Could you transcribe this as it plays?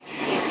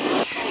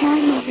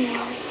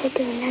that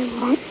there are no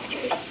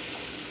monsters,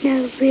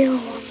 no real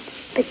ones,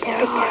 but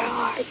there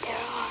are.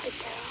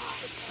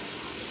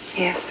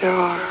 Yes, there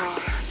are.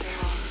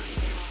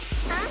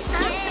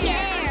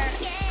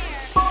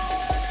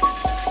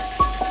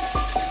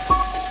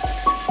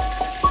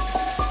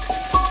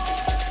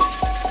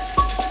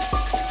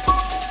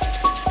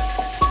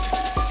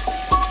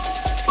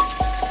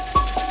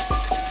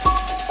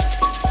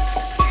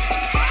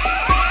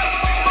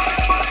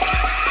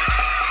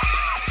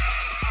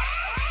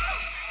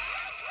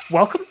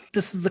 Welcome.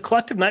 This is the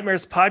Collective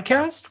Nightmares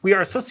podcast. We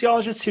are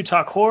sociologists who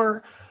talk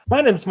horror. My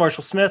name is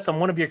Marshall Smith. I'm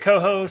one of your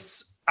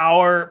co-hosts.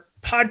 Our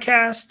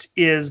podcast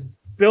is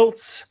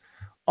built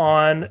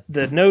on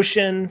the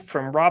notion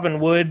from Robin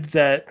Wood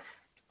that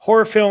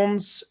horror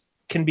films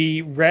can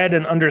be read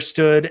and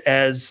understood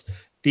as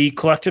the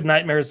collective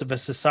nightmares of a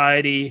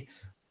society,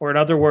 or in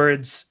other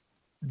words,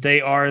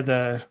 they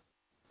are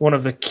one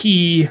of the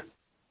key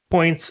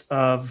points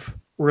of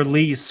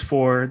release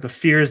for the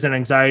fears and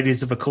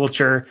anxieties of a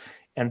culture.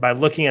 And by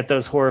looking at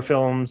those horror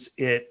films,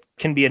 it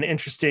can be an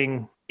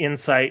interesting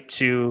insight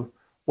to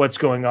what's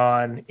going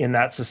on in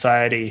that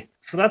society.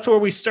 So that's where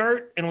we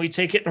start, and we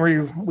take it and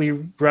we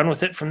run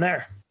with it from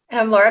there.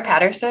 I'm Laura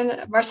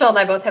Patterson. Marshall and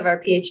I both have our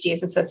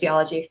PhDs in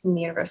sociology from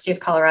the University of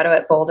Colorado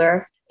at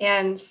Boulder.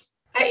 And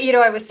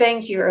I was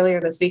saying to you earlier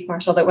this week,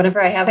 Marshall, that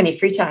whenever I have any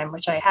free time,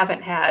 which I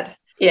haven't had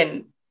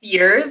in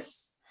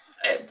years,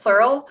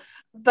 plural,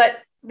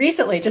 but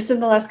recently, just in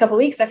the last couple of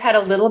weeks, I've had a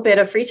little bit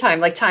of free time,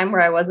 like time where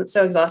I wasn't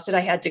so exhausted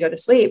I had to go to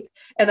sleep.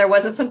 And there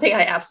wasn't something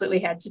I absolutely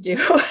had to do.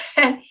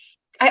 And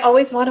I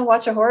always want to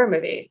watch a horror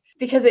movie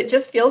because it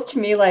just feels to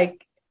me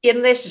like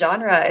in this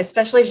genre,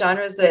 especially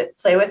genres that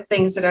play with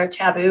things that are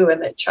taboo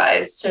and that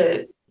tries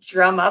to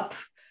drum up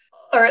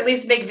or at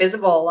least make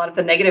visible a lot of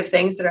the negative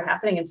things that are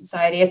happening in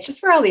society. It's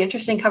just where all the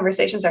interesting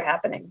conversations are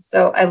happening.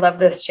 So I love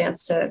this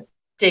chance to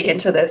dig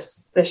into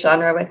this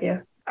genre with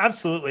you.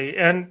 Absolutely.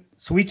 And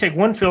so we take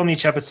one film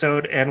each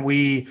episode and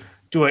we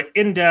do an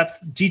in-depth,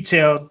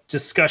 detailed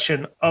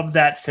discussion of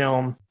that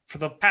film. For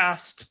the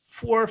past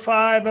 4 or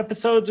 5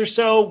 episodes or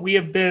so, we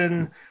have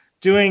been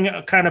doing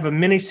a kind of a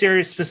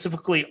mini-series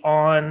specifically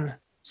on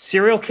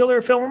serial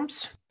killer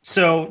films.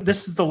 So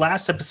this is the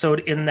last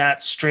episode in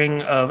that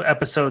string of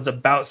episodes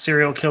about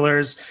serial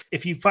killers.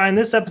 If you find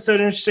this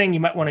episode interesting, you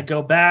might want to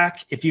go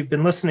back. If you've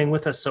been listening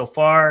with us so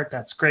far,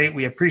 that's great.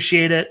 We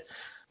appreciate it.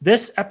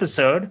 This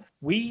episode,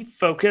 we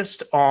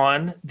focused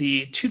on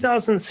the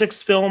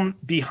 2006 film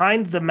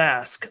Behind the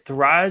Mask, The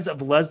Rise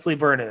of Leslie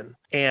Vernon.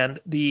 And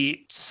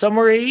the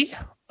summary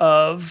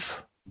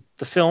of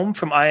the film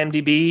from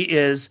IMDb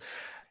is: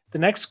 the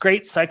next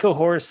great psycho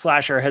horror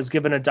slasher has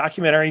given a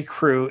documentary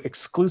crew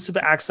exclusive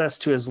access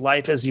to his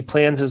life as he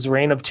plans his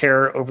reign of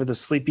terror over the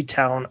sleepy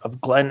town of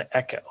Glen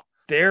Echo.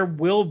 There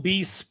will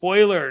be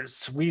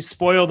spoilers. We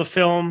spoil the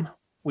film.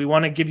 We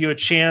want to give you a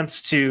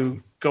chance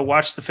to go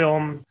watch the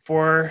film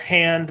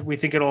beforehand. We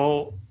think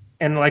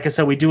and like I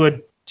said, we do a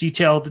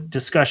detailed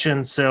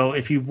discussion. So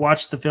if you've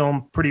watched the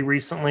film pretty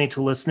recently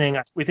to listening,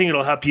 we think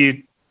it'll help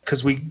you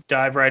because we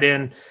dive right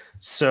in.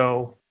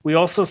 So we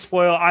also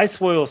I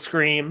spoil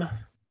Scream,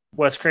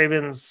 Wes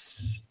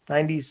Craven's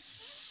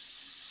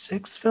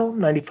 96 film,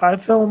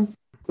 95 film,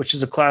 which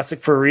is a classic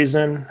for a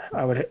reason.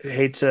 I would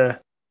hate to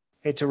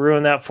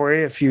ruin that for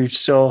you if you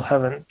still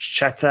haven't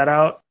checked that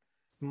out.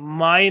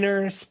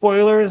 Minor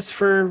spoilers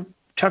for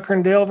Tucker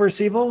and Dale vs.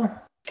 Evil. I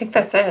think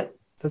that's it.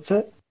 That's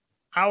it.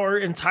 Our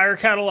entire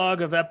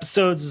catalog of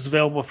episodes is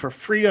available for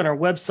free on our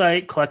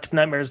website,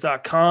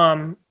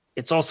 collectivenightmares.com.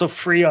 It's also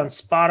free on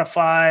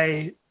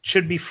Spotify.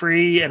 Should be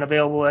free and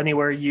available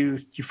anywhere you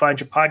find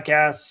your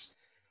podcasts.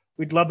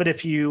 We'd love it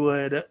if you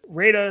would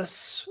rate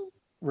us,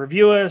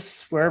 review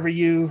us wherever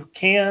you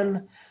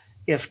can.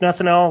 If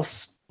nothing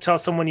else, tell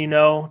someone you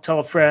know, tell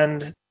a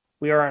friend.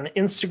 We are on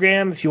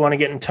Instagram if you want to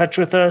get in touch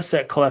with us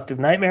at Collective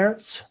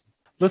Nightmares.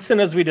 Listen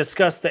as we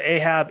discuss the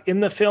Ahab in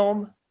the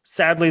film.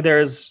 Sadly, there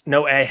is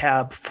no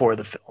Ahab for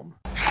the film.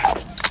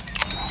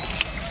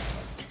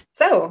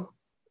 So,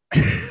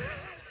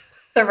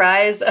 the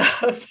rise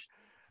of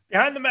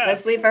Behind the Mask.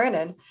 Leslie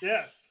Vernon.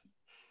 Yes.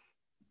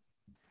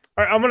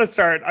 All right, I'm going to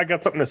start. I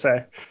got something to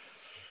say.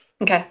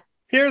 Okay.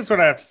 Here's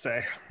what I have to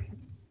say.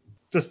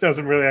 This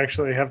doesn't really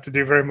actually have to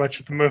do very much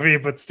with the movie,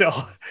 but still,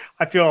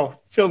 I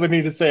feel the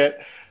need to say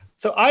it.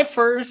 So I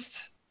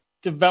first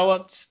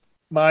developed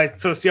my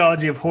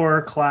sociology of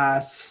horror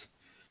class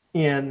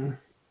in,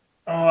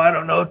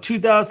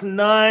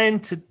 2009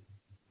 to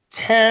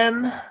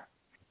 10.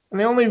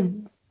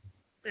 And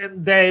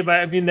they,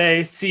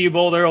 CU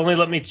Boulder, only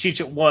let me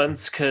teach it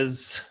once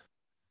because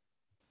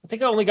I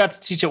think I only got to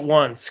teach it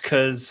once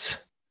because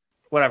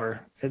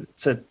whatever.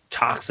 It's a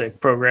toxic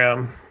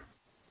program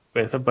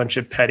with a bunch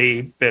of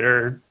petty,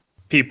 bitter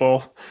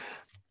people.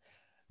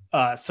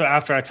 So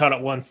after I taught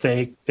it once,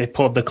 they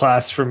pulled the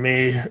class from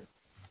me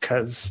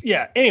because,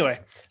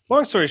 anyway,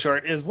 long story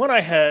short is when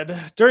I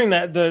had, during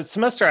the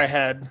semester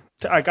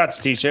I got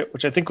to teach it,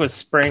 which I think was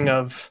spring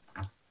of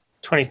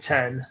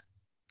 2010.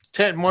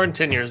 more than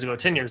 10 years ago,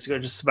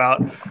 just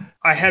about.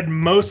 I had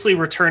mostly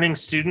returning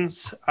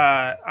students.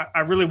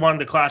 I really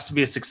wanted the class to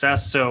be a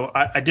success, so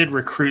I did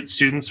recruit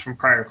students from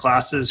prior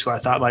classes who I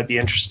thought might be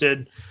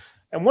interested.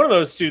 And one of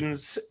those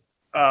students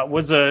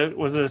was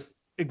a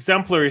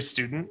exemplary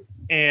student,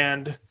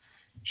 and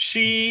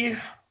she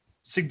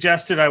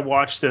suggested I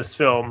watch this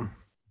film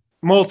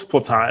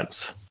multiple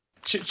times.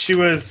 She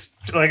was,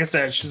 like I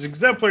said, she was an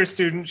exemplary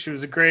student. She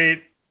was a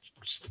great,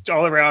 just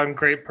all around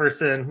great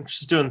person.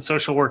 She's doing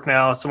social work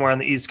now somewhere on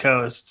the East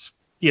Coast,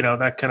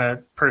 that kind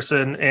of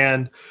person.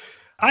 And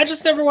I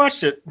just never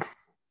watched it.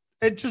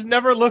 It just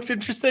never looked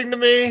interesting to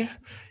me,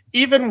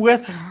 even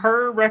with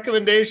her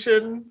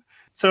recommendation.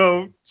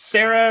 So,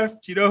 Sarah,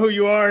 you know who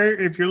you are.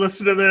 If you're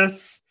listening to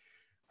this,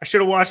 I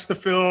should have watched the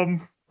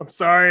film. I'm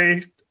sorry.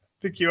 I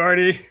think you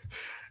already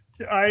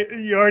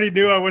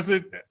knew I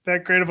wasn't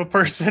that great of a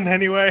person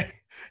anyway.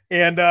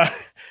 And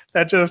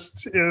that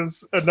just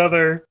is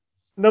another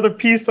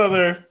piece on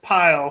the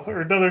pile,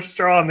 or another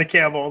straw on the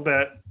camel.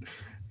 That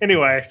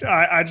anyway,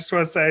 I just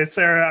want to say,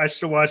 Sarah, I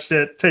should have watched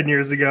it 10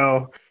 years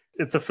ago.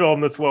 It's a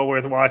film that's well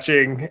worth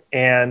watching,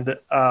 and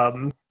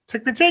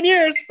took me 10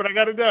 years, but I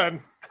got it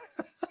done.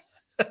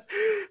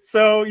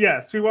 So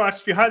yes, we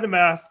watched Behind the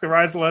Mask, The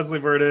Rise of Leslie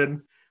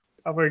Vernon.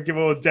 I'm going to give a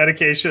little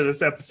dedication of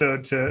this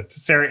episode to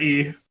Sarah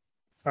E.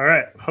 All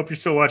right. Hope you're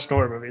still watching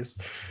horror movies.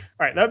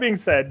 All right. That being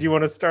said, do you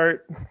want to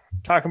start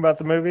talking about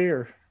the movie,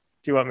 or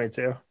do you want me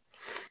to?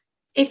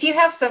 If you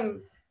have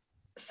some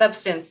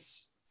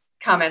substance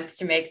comments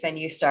to make, then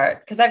you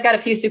start, because I've got a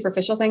few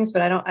superficial things,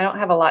 but I don't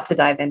have a lot to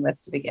dive in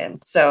with to begin.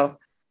 So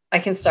I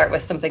can start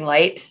with something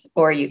light,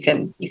 or you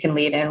can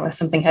lead in with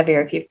something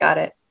heavier if you've got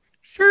it.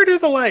 Sure, do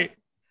the light.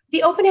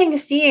 The opening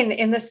scene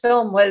in this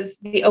film was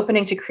the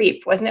opening to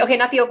Creep, wasn't it? Okay,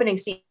 not the opening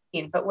scene,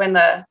 but when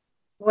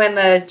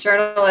the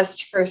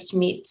journalist first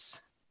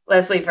meets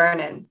Leslie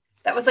Vernon,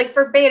 that was like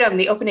verbatim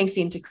the opening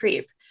scene to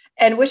Creep.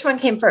 And which one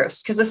came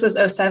first? Because this was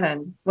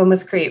 2007. When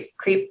was Creep?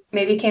 Creep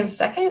maybe came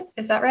second?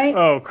 Is that right?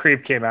 Oh,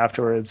 Creep came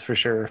afterwards for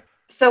sure.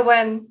 So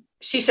when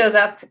she shows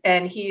up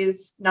and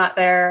he's not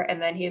there, and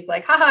then he's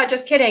like, haha,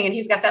 just kidding. And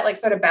he's got that like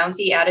sort of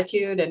bouncy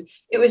attitude. And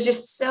it was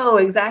just so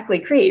exactly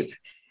Creep.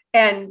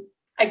 And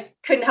I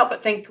couldn't help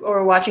but think we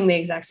were watching the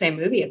exact same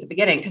movie at the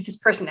beginning, because his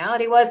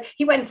personality was,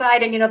 he went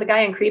inside and, the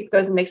guy in Creep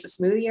goes and makes a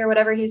smoothie or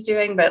whatever he's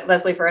doing. But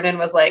Leslie Vernon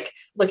was like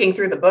looking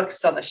through the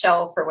books on the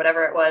shelf or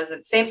whatever it was.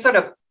 And same sort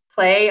of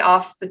play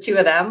off the two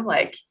of them.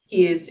 Like,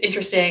 he's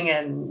interesting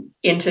and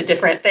into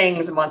different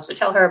things and wants to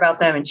tell her about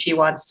them, and she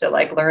wants to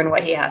like learn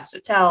what he has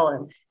to tell.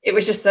 And it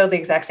was just so the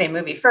exact same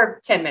movie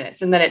for 10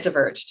 minutes, and then it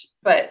diverged.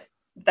 But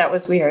that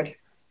was weird.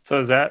 So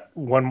is that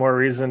one more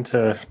reason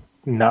to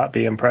not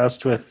be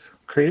impressed with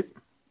Creep?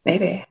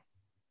 Maybe.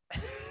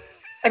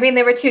 I mean,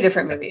 they were two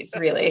different movies,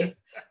 really.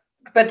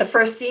 But the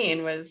first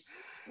scene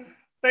was...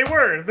 They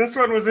were. This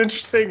one was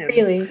interesting, and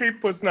really?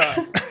 Creep was not.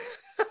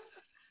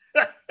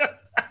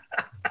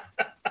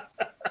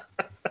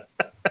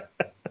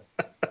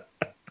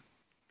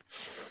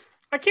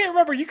 I can't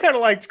remember. You kind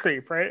of liked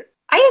Creep, right?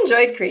 I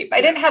enjoyed Creep. I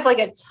didn't have like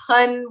a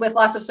ton with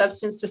lots of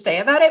substance to say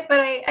about it,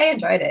 but I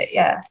enjoyed it.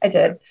 Yeah, I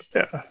did.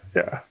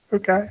 Yeah.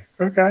 Okay.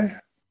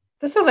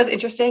 This one was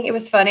interesting. It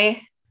was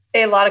funny.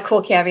 A lot of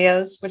cool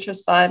cameos, which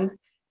was fun.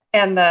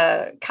 And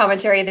the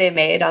commentary they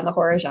made on the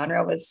horror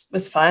genre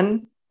was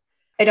fun.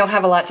 I don't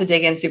have a lot to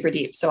dig in super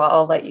deep, so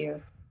I'll let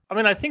you. I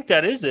mean, I think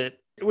that is it,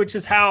 which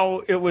is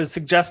how it was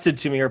suggested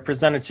to me or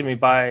presented to me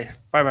by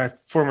my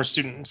former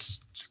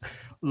students,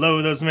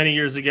 those many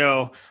years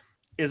ago,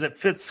 is it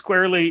fits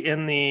squarely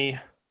in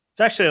it's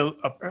actually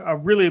a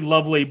really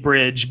lovely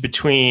bridge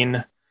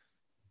between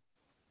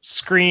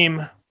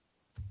Scream,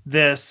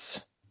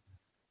 this,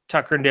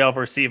 Tucker and Dale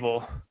vs.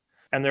 Evil.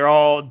 And they're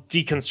all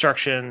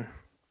deconstruction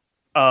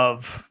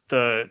of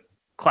the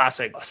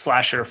classic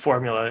slasher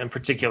formula in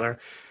particular.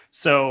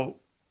 So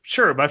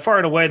sure, by far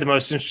and away, the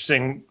most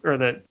interesting, or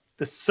the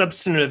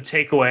substantive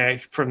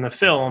takeaway from the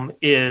film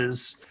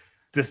is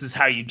this is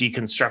how you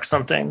deconstruct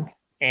something.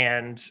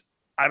 And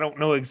I don't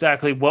know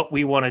exactly what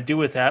we want to do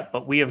with that,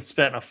 but we have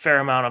spent a fair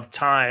amount of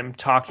time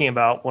talking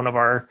about one of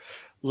our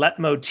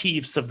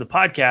leitmotifs of the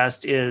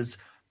podcast is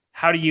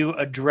how do you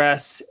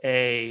address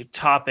a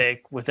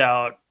topic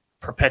without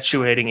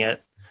perpetuating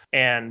it.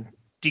 And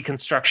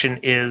deconstruction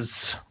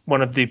is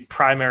one of the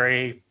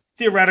primary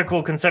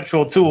theoretical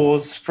conceptual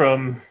tools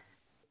from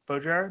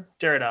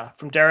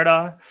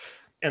Derrida.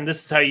 And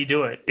this is how you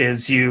do it,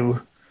 is you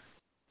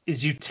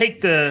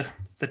take the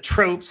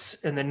tropes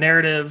and the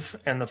narrative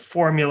and the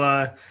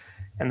formula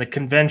and the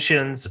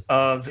conventions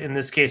of, in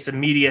this case, a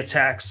media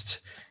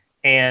text,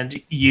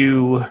 and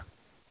you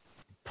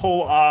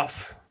pull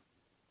off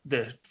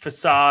the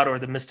facade or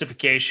the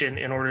mystification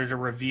in order to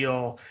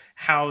reveal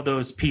how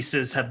those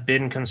pieces have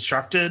been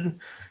constructed.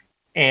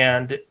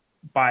 And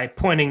by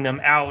pointing them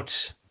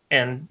out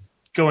and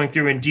going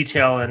through in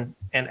detail and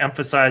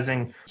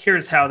emphasizing,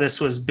 here's how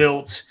this was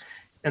built.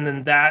 And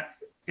then that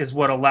is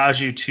what allows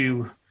you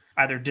to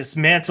either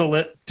dismantle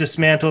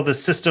the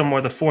system or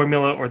the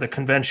formula or the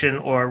convention,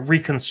 or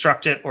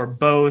reconstruct it, or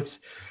both.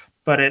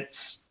 But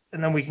it's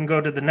and then we can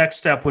go to the next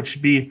step, which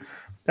would be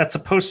that's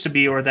supposed to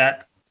be, or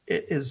that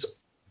is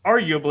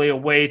arguably a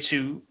way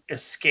to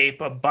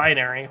escape a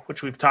binary,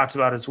 which we've talked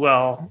about as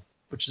well,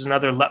 which is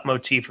another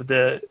leitmotif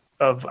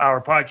of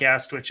our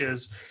podcast, which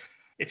is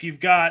if you've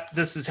got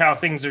this is how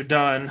things are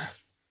done,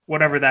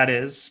 whatever that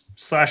is,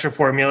 slasher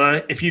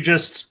formula, if you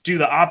just do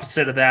the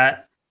opposite of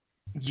that,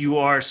 you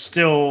are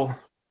still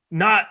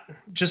not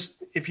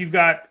just, if you've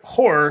got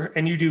horror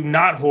and you do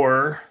not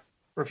horror,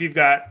 or if you've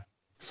got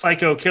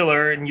psycho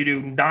killer and you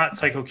do not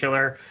psycho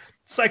killer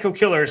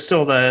is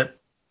still the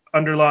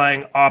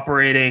underlying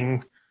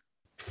operating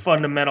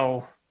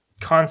fundamental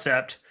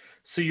concept.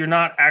 So you're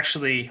not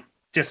actually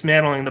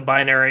dismantling the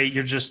binary,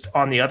 you're just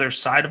on the other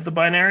side of the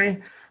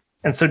binary.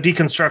 And so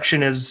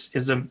deconstruction is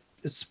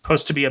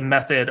supposed to be a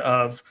method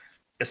of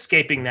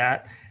escaping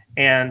that.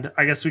 And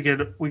I guess we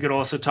could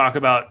also talk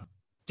about,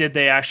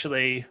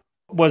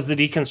 was the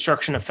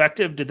deconstruction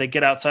effective? Did they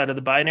get outside of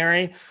the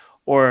binary?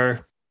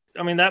 Or,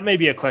 I mean, that may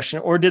be a question.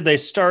 Or did they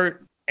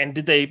start and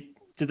did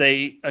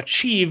they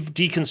achieve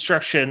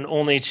deconstruction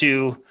only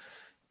to,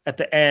 at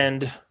the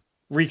end,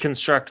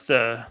 reconstruct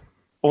it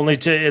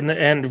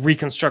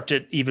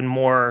even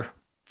more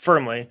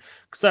firmly?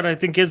 Because that, I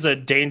think, is a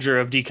danger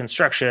of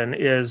deconstruction,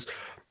 is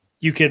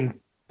you can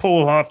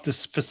pull off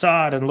this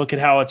facade and look at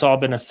how it's all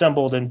been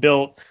assembled and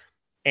built,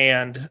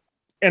 and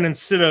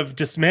instead of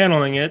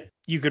dismantling it,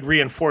 you could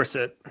reinforce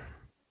it.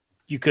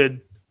 You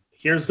could,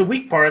 here's the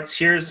weak parts,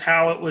 here's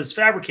how it was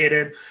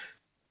fabricated.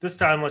 This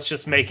time, let's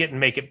just make it and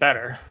make it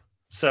better.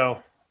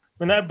 So,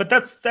 but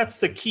that's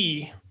the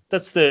key.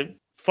 That's the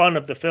fun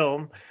of the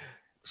film.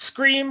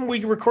 Scream,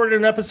 we recorded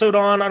an episode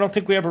on. I don't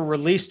think we ever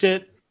released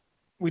it.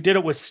 We did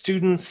it with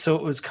students, so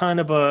it was kind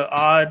of a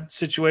odd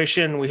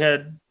situation. We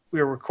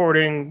were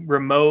recording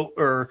remote,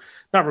 or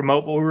not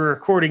remote, but we were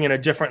recording in a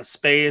different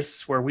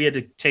space where we had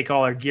to take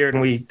all our gear,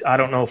 and I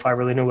don't know if I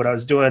really knew what I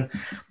was doing.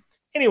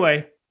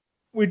 Anyway,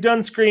 we've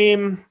done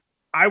Scream.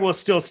 I will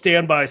still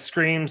stand by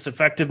Scream's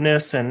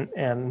effectiveness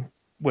and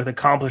with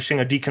accomplishing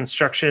a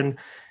deconstruction.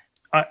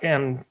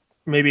 And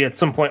maybe at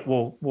some point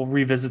we'll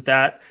revisit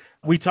that.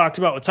 We talked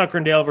about with Tucker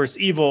and Dale versus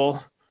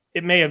Evil,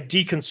 it may have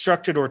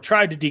deconstructed or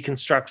tried to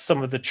deconstruct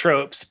some of the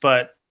tropes,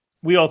 but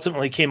we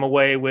ultimately came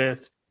away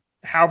with,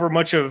 however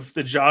much of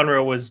the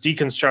genre was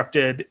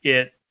deconstructed,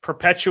 it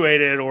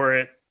perpetuated or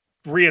it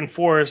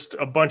reinforced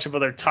a bunch of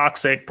other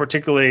toxic,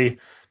 particularly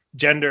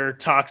gender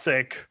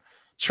toxic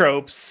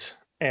tropes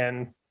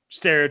and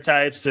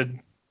stereotypes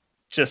and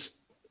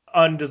just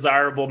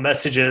undesirable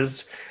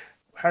messages.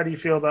 How do you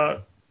feel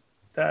about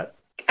that?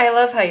 I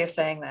love how you're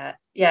saying that.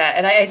 Yeah.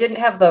 And I didn't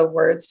have the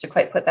words to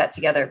quite put that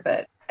together,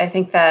 but I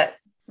think that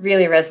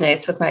really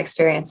resonates with my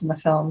experience in the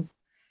film.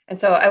 And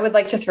so I would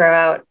like to throw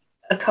out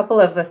a couple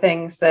of the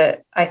things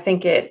that I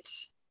think it,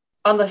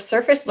 on the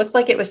surface, looked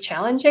like it was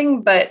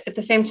challenging, but at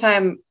the same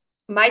time,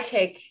 my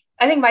take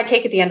at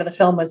the end of the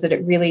film was that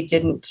it really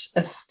didn't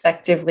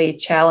effectively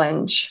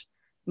challenge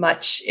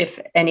much, if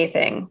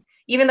anything,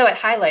 even though it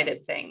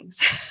highlighted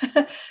things.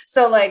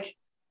 So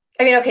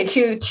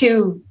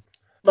two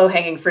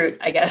low-hanging fruit,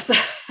 I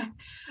guess.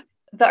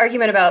 The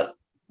argument about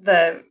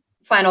the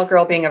final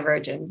girl being a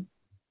virgin,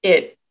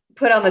 it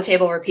put on the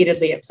table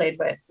repeatedly, it played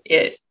with.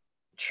 It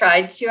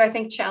tried to, I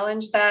think,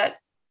 challenge that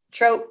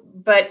trope,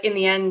 but in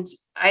the end,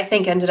 I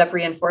think ended up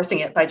reinforcing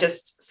it by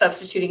just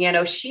substituting in,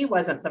 oh, she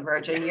wasn't the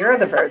virgin, you're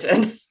the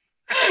virgin,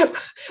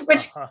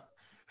 which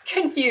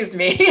confused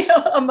me,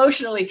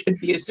 emotionally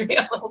confused me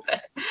a little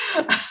bit.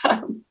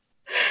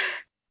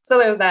 So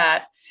there's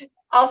that.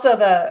 Also,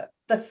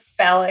 the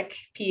phallic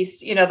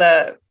piece,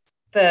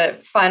 the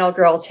final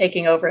girl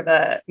taking over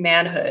the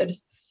manhood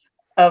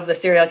of the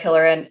serial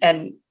killer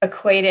and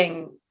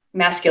equating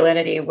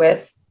masculinity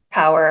with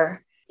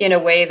power in a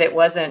way that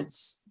wasn't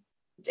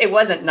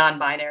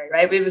non-binary,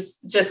 right? It was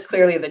just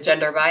clearly the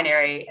gender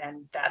binary,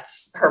 and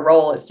that's her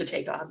role, is to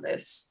take on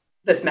this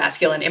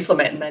masculine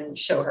implement and then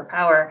show her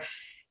power.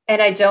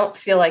 And I don't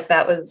feel like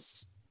that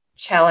was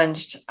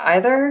challenged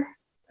either.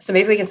 So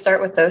maybe we can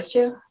start with those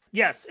two.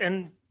 Yes.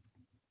 And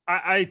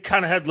I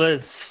kind of had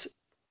Liz.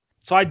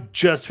 So I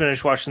just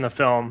finished watching the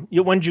film.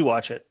 When did you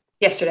watch it?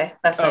 Yesterday,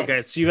 last night.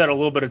 Okay, so you had a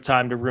little bit of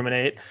time to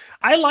ruminate.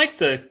 I like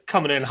the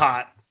coming in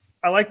hot.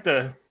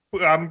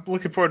 I'm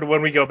looking forward to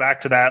when we go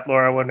back to that,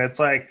 Laura, when it's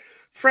like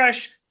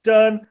fresh,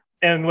 done,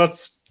 and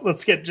let's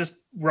get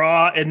just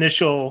raw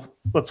initial,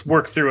 let's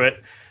work through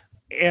it.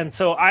 And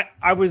so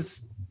I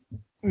was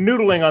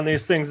noodling on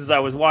these things as I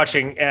was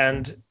watching,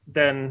 and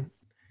then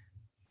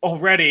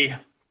already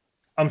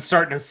I'm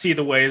starting to see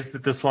the ways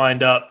that this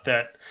lined up,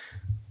 that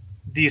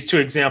these two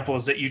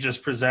examples that you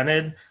just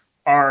presented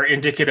are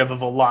indicative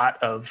of a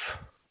lot of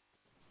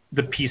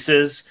the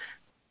pieces.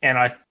 And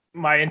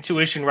my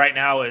intuition right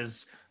now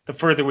is the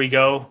further we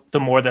go, the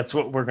more that's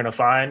what we're going to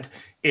find,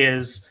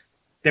 is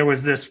there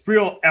was this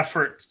real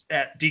effort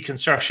at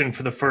deconstruction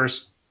for the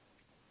first,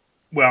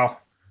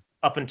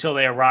 up until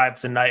they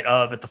arrived the night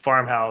of at the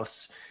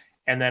farmhouse.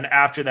 And then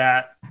after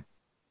that,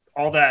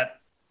 all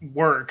that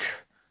work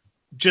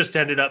just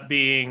ended up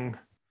being,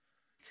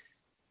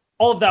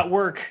 all of that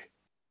work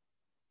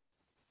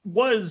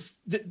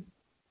was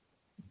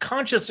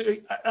conscious.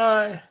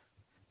 I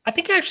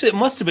think actually it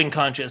must have been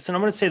conscious, and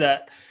I'm going to say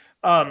that.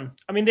 I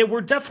mean, they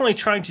were definitely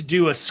trying to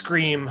do a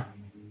Scream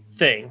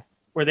thing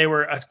where they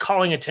were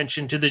calling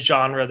attention to the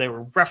genre. They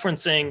were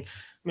referencing.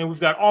 I mean,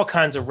 we've got all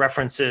kinds of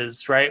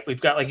references, right?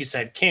 We've got, like you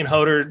said, Kane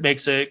Hodder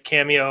makes a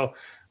cameo.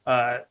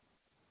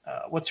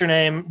 What's her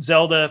name?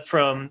 Zelda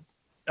from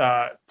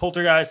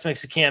Poltergeist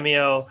makes a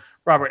cameo.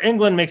 Robert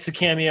Englund makes a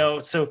cameo.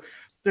 So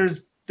they're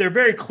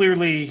very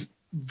clearly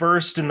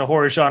versed in the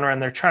horror genre,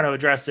 and they're trying to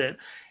address it.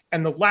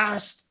 And the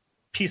last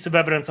piece of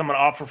evidence I'm going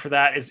to offer for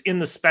that is in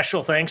the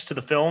special thanks to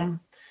the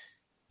film.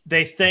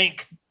 They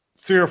thank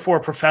 3 or 4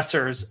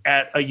 professors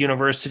at a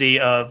university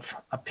of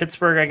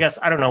Pittsburgh, I guess.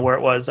 I don't know where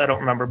it was. I don't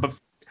remember, but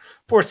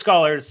 4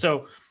 scholars.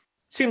 So it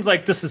seems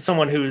like this is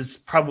someone who's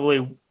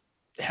probably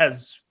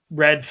has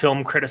read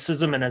film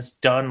criticism and has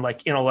done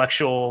like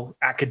intellectual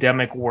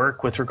academic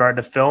work with regard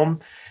to film.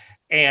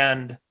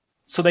 And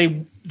so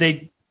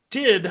they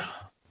did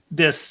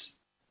this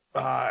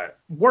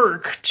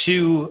work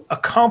to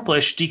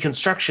accomplish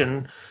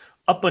deconstruction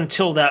up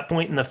until that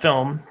point in the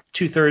film,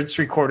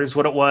 2/3, 3/4,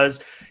 what it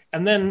was.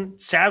 And then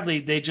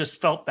sadly, they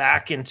just fell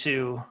back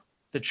into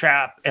the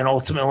trap and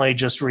ultimately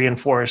just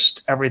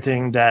reinforced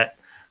everything that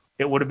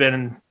it would have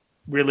been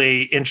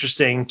really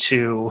interesting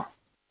to,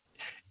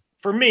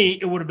 for me,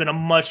 it would have been a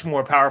much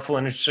more powerful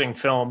and interesting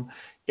film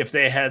if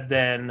they had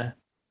then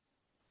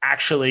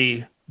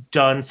actually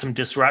done some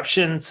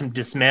disruption, some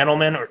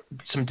dismantling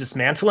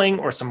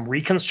or some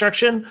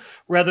reconstruction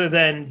rather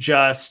than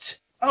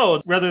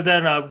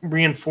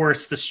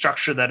reinforce the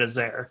structure that is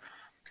there.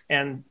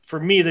 And for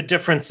me, the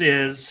difference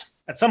is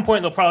at some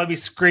point, there'll probably be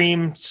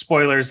Scream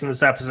spoilers in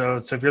this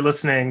episode. So if you're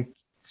listening,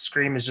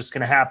 Scream is just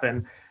going to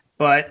happen.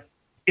 But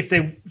if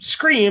they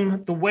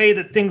Scream, the way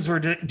that things were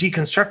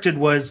deconstructed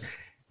was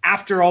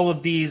after all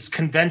of these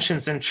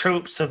conventions and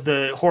tropes of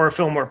the horror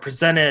film were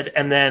presented,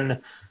 and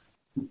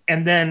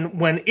then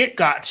when it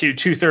got to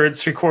 2/3,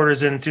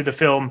 3/4 in through the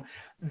film,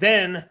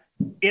 then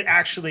it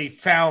actually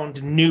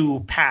found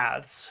new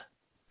paths.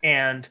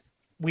 And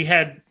we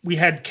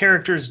had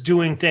characters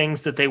doing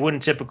things that they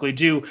wouldn't typically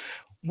do,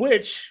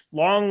 which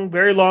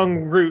very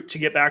long route to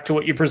get back to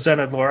what you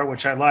presented, Laura,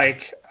 which I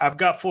like. I've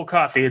got full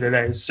coffee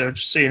today, so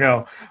just so you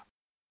know.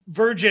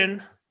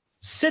 Virgin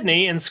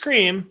Sydney in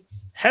Scream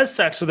has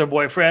sex with her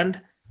boyfriend,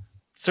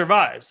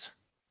 survives.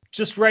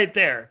 Just right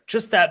there.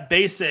 Just that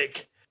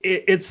basic.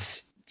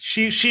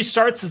 She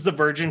starts as the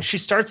virgin. She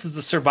starts as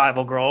the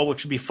survival girl,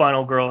 which would be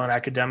final girl in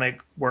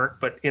academic work.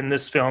 But in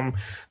this film,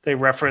 they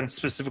reference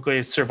specifically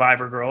a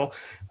survivor girl.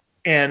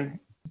 And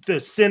the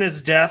sin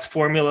is death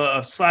formula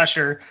of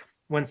slasher.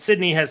 When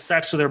Sydney has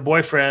sex with her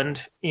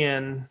boyfriend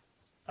in,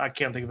 I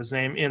can't think of his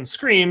name, in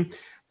Scream,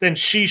 then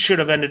she should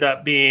have ended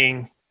up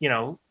being,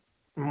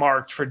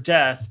 marked for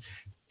death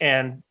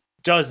and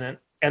doesn't.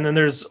 And then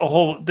there's a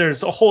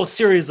whole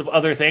series of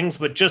other things,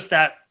 but just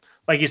that,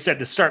 like you said,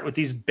 to start with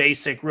these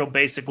real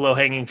basic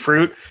low-hanging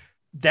fruit,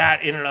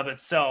 that in and of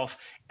itself.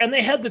 And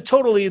they had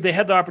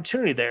the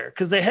opportunity there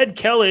because they had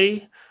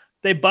Kelly,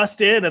 they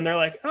bust in and they're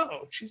like,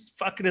 oh, she's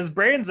fucking his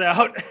brains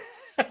out.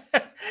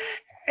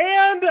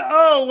 And,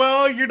 oh,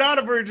 well, you're not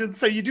a virgin,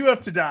 so you do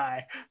have to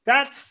die.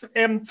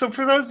 And so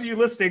for those of you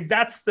listening,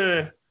 that's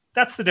the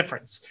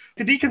difference.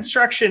 The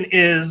deconstruction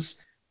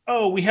is,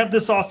 oh, we have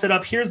this all set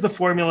up. Here's the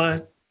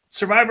formula.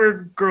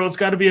 Survivor girl's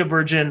got to be a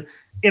virgin,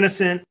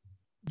 innocent,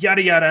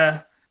 yada,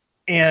 yada.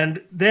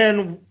 And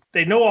then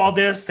they know all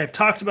this. They've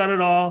talked about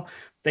it all.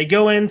 They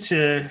go in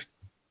to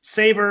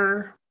save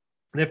her.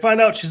 They find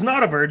out she's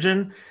not a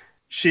virgin.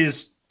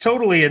 She's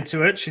totally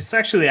into it. She's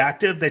sexually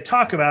active. They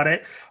talk about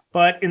it.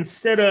 But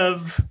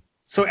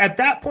so at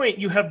that point,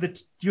 you have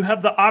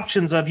the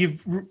options of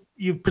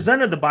you've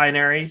presented the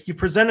binary, you've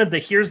presented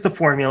here's the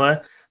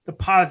formula, the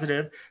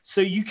positive.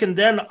 So you can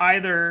then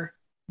either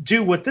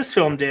do what this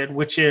film did,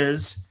 which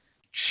is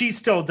she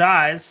still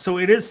dies. So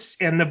it is,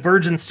 and the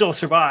virgin still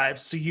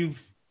survives. So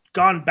you've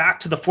gone back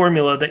to the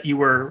formula that you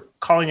were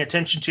calling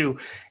attention to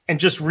and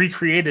just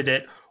recreated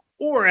it.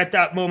 Or at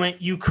that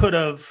moment, you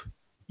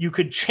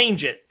could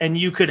change it and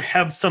you could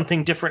have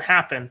something different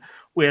happen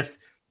with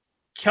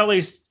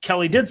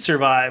Kelly did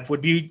survive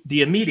would be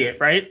the immediate,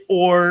 right?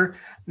 Or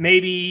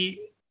maybe,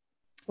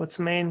 what's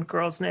the main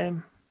girl's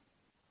name?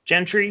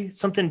 Gentry?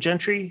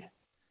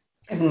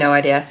 I have no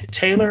idea.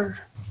 Taylor?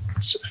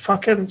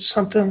 Fucking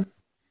something.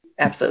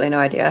 Absolutely no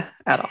idea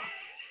at all.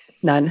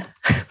 None.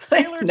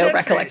 Taylor no Gentry.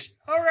 recollection.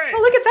 All right.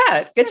 Oh, look at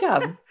that. Good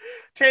job.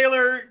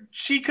 Taylor,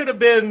 she could have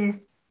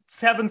been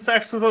having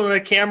sex with a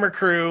camera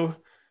crew,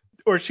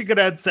 or she could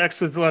have had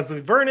sex with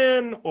Leslie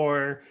Vernon,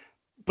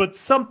 but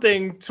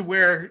something to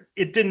where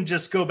it didn't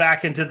just go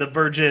back into the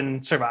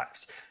virgin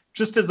survives.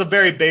 Just as a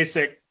very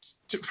basic,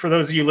 for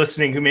those of you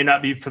listening who may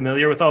not be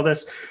familiar with all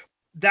this,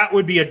 that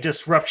would be a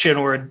disruption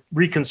or a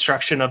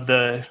reconstruction of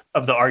the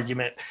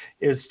argument,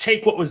 is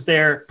take what was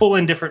there, pull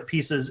in different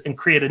pieces and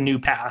create a new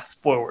path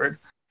forward.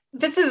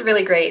 This is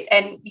really great.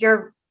 And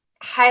you're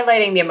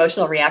highlighting the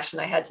emotional reaction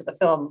I had to the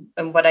film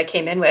and what I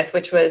came in with,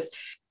 which was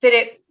that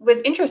it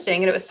was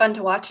interesting and it was fun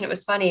to watch and it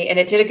was funny and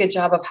it did a good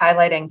job of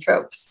highlighting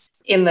tropes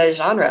in the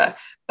genre.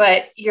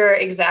 But you're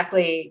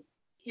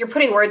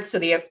putting words to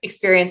the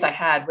experience I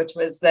had, which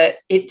was that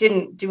it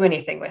didn't do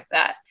anything with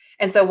that.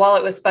 And so while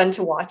it was fun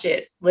to watch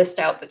it list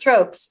out the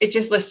tropes, it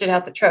just listed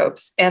out the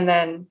tropes and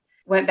then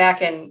went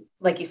back and,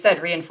 like you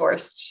said,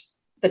 reinforced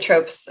the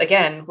tropes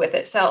again with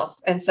itself.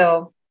 And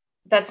so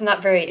that's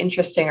not very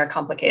interesting or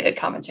complicated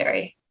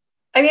commentary.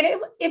 I mean,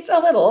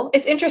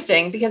 it's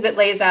interesting because it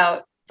lays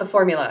out the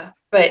formula,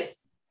 but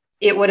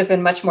it would have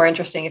been much more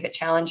interesting if it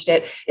challenged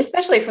it,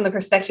 especially from the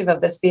perspective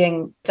of this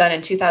being done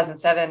in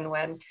 2007,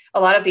 when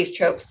a lot of these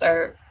tropes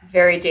are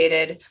very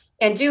dated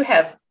and do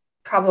have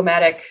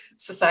problematic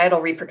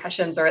societal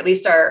repercussions, or at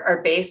least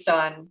are based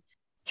on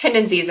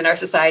tendencies in our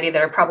society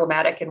that are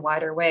problematic in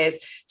wider ways.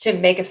 To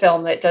make a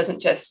film that doesn't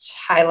just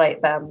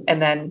highlight them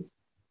and then,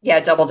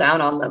 double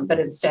down on them, but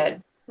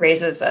instead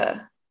raises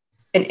an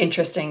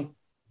interesting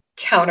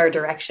counter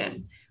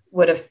direction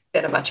would have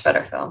been a much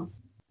better film.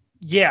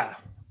 Yeah.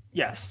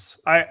 Yes.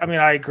 I mean,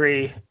 I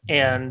agree.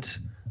 And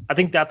I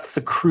think that's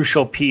the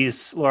crucial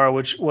piece, Laura,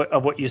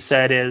 of what you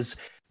said is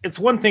it's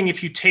one thing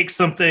if you take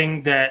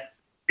something that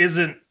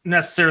isn't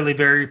necessarily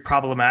very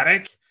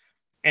problematic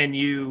and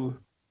you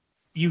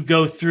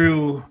go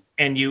through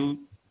and you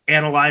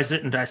analyze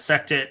it and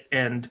dissect it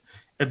and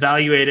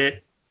evaluate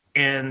it,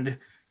 and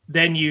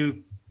then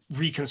you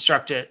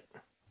reconstruct it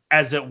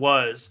as it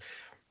was.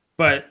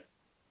 But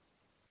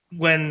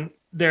when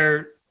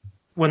they're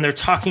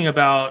talking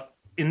about,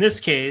 in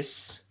this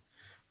case,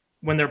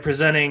 when they're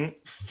presenting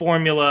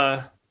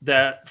formula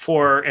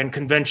and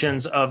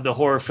conventions of the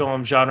horror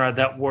film genre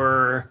that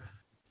were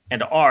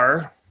and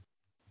are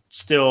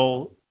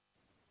still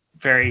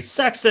very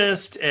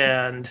sexist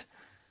and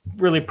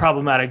really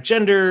problematic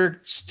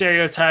gender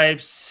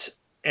stereotypes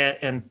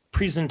and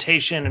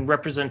presentation and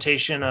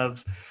representation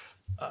of,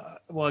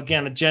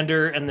 a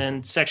gender and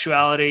then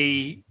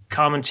sexuality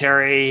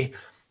commentary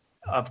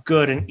of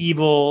good and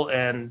evil.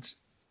 And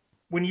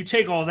when you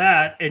take all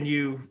that and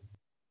you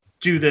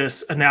do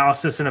this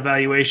analysis and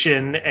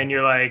evaluation and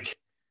you're like,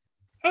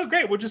 oh,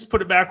 great, we'll just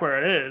put it back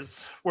where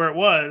it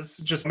was.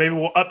 Just maybe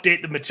we'll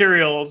update the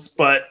materials,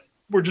 but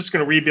we're just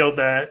going to rebuild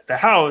the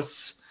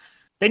house.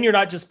 Then you're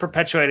not just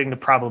perpetuating the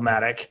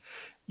problematic.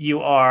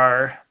 You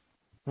are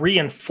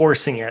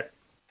reinforcing it.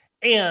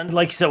 And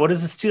like you said, what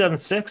is this,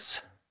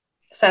 2006?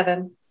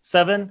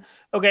 7.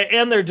 Okay.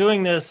 And they're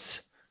doing this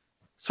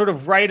sort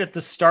of right at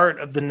the start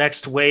of the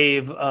next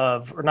wave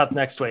of, or not the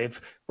next wave,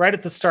 right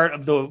at the start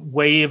of the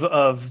wave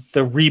of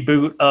the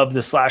reboot of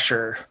the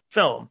slasher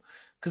film.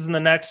 Because in the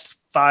next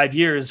 5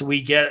 years,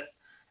 we get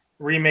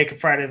remake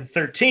of Friday the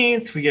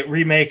 13th, we get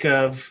remake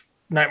of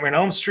Nightmare on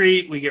Elm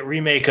Street, we get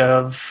remake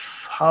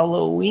of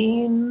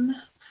Halloween.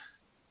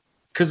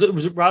 Because it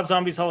was Rob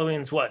Zombie's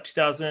Halloween's what?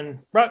 2000?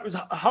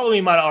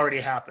 Halloween might have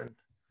already happened.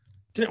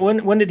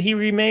 When did he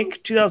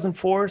remake?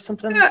 2004 or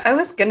something? I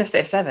was going to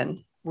say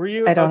 7. Were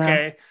you? I don't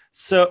know.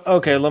 So,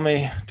 let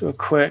me do a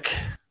quick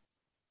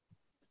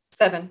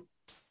 7.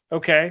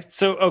 Okay.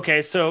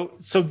 So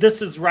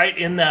this is right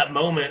in that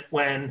moment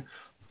when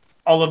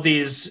all of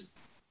these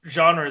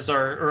genres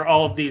or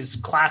all of these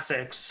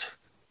classics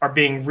are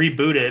being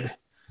rebooted.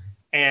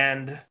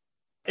 And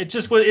it's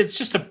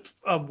just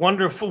a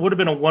wonderful, would have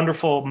been a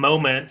wonderful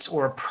moment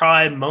or a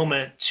prime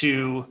moment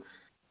to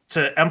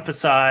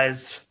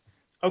emphasize,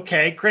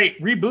 okay, great,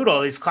 reboot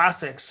all these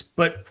classics,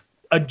 but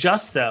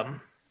adjust them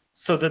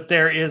so that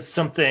there is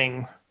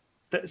something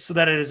so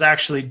that it is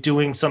actually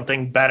doing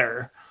something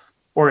better,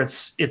 or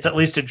it's at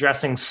least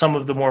addressing some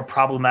of the more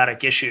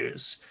problematic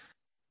issues.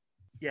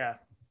 Yeah.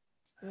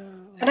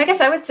 And I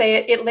guess I would say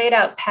it laid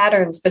out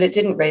patterns, but it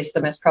didn't raise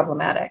them as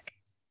problematic.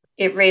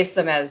 It raised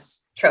them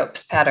as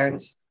tropes,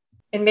 patterns.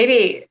 And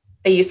maybe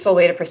a useful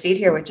way to proceed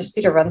here would just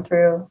be to run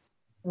through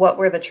what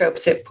were the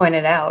tropes it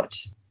pointed out?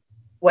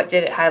 What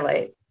did it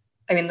highlight?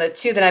 I mean, the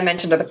 2 that I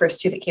mentioned are the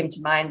first 2 that came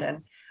to mind,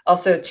 and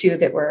also 2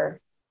 that were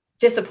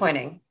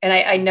disappointing. And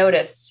I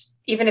noticed,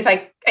 even if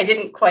I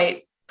didn't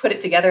quite put it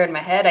together in my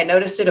head, I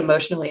noticed it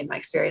emotionally in my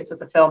experience with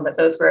the film, that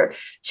those were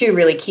 2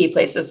 really key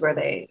places where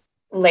they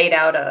laid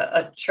out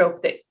a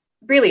trope that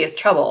really is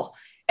trouble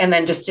and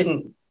then just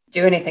didn't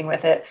do anything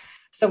with it.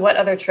 So what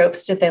other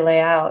tropes did they lay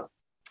out?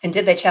 And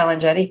did they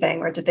challenge anything,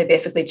 or did they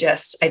basically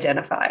just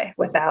identify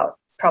without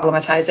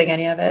problematizing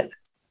any of it?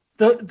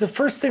 The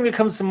first thing that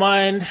comes to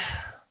mind,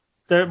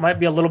 there might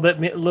be a little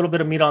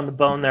bit of meat on the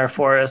bone there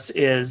for us,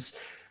 is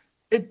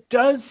it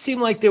does seem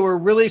like they were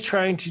really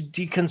trying to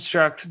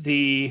deconstruct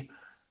the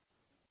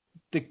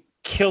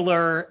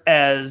killer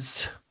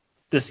as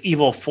this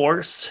evil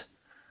force.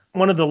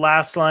 One of the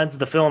last lines of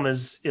the film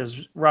is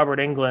Robert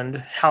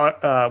Englund,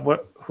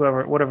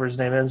 whatever his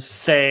name is,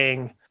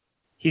 saying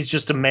he's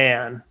just a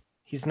man.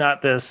 He's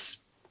not this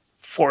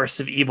force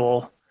of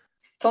evil.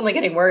 It's only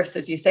getting worse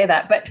as you say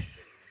that, but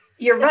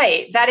you're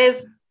right. That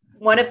is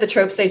one of the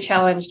tropes they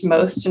challenged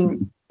most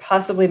and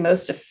possibly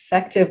most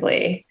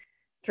effectively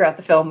throughout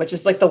the film, which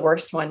is like the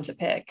worst one to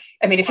pick.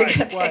 I mean, if you're going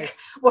to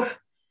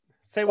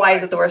pick, why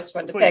is it the worst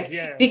one to pick?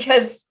 Yeah.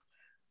 Because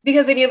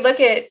when you look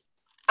at,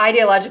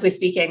 ideologically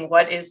speaking,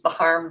 what is the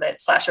harm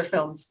that slasher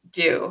films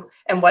do,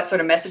 and what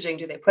sort of messaging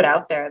do they put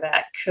out there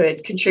that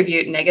could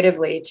contribute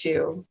negatively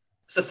to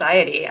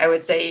society? I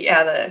would say,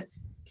 the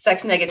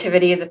sex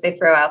negativity that they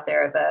throw out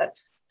there,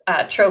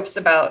 the tropes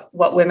about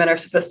what women are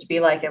supposed to be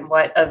like and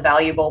what a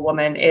valuable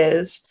woman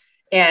is.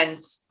 And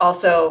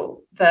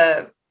also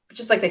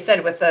just like they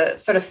said, with the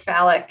sort of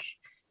phallic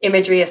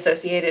imagery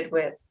associated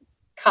with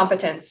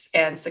competence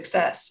and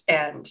success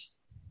and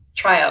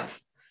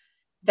triumph,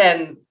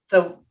 then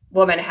the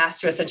woman has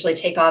to essentially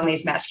take on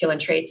these masculine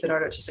traits in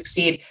order to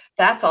succeed.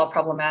 That's all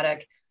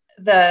problematic.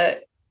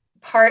 The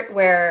part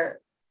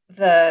where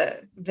the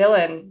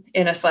villain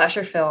in a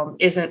slasher film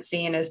isn't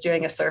seen as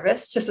doing a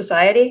service to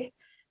society,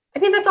 I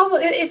mean,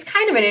 it's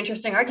kind of an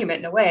interesting argument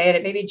in a way, and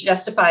it maybe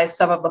justifies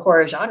some of the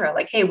horror genre.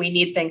 Like, hey, we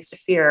need things to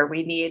fear.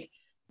 We need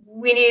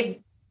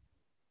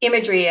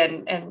imagery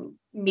and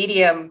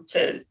medium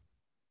to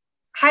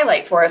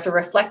highlight for us or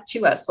reflect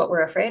to us what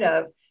we're afraid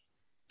of.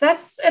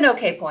 That's an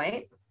okay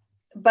point.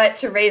 But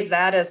to raise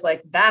that as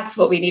like, that's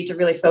what we need to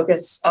really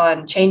focus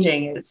on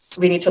changing, is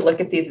we need to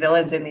look at these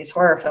villains in these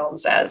horror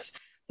films as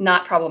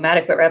not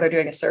problematic, but rather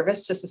doing a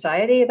service to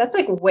society. That's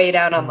like way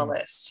down on the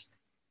list.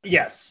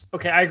 Yes.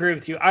 Okay. I agree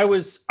with you. I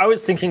was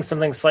thinking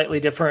something slightly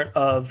different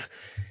of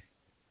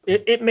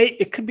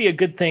it could be a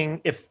good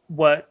thing if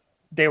what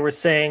they were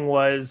saying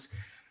was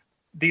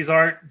these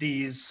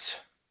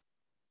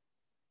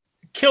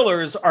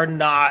killers are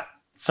not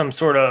some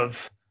sort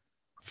of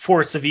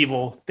force of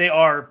evil. They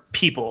are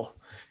people,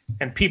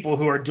 and people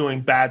who are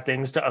doing bad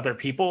things to other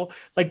people.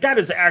 Like, that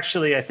is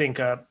actually, I think,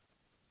 a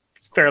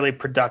fairly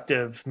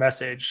productive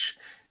message.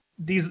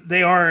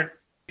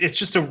 It's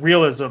just a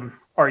realism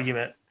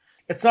argument.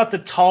 It's not the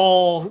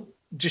tall,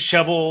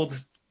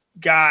 disheveled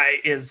guy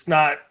is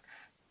not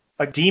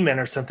a demon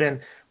or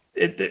something.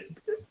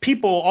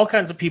 People, all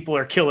kinds of people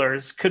are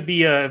killers. Could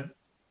be a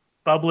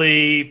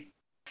bubbly,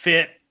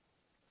 fit,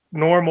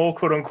 normal,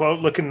 quote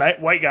unquote, looking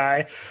white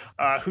guy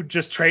who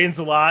just trains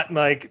a lot. And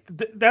like,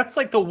 that's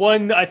like the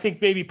one, I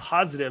think, maybe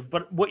positive.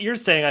 But what you're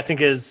saying, I think,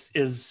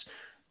 is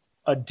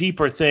a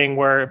deeper thing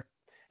where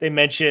they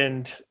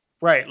mentioned,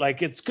 right,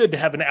 like, it's good to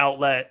have an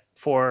outlet,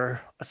 for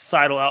a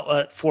societal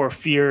outlet for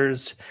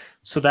fears,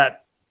 so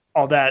that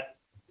all that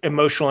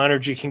emotional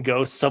energy can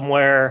go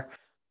somewhere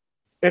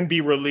and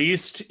be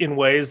released in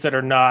ways that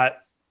are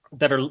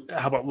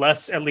how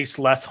about at least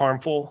less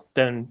harmful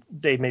than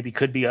they maybe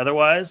could be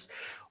otherwise,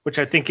 which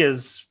I think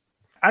is,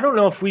 I don't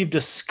know if we've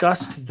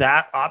discussed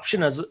that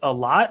option as a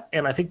lot.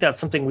 And I think that's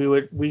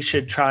something we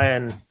should try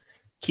and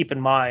keep in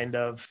mind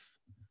of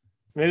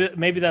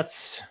maybe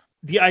that's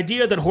the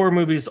idea, that horror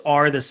movies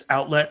are this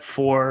outlet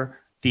for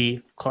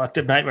the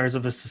collective nightmares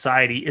of a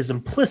society is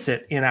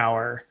implicit in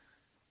our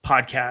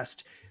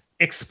podcast.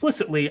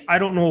 Explicitly, I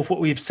don't know if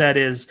what we've said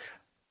is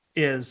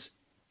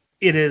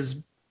it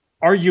is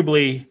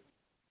arguably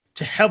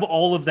to have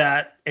all of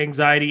that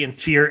anxiety and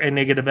fear and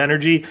negative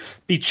energy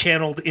be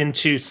channeled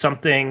into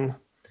something.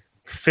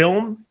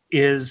 Film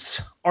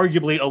is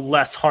arguably a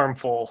less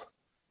harmful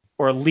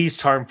or a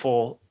least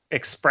harmful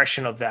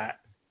expression of that,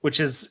 which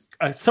is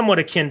somewhat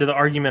akin to the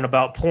argument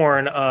about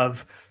porn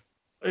of,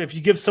 if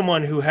you give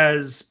someone who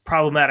has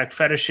problematic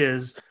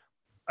fetishes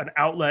an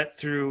outlet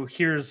through,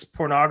 here's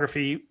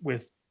pornography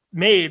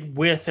made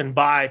with and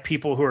by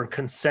people who are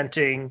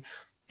consenting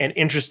and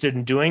interested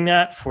in doing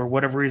that for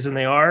whatever reason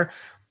they are,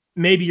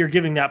 maybe you're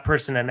giving that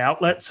person an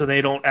outlet so they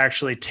don't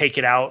actually take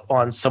it out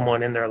on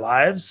someone in their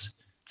lives.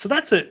 So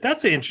that's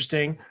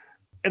interesting.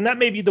 And that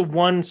may be the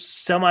one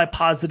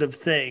semi-positive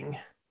thing,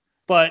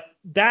 but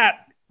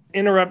that,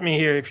 interrupt me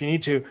here if you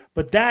need to,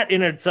 but that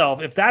in itself,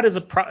 if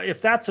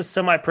that's a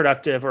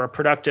semi-productive or a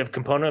productive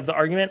component of the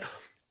argument,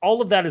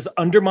 all of that is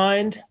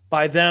undermined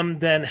by them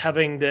then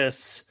having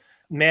this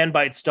man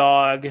bites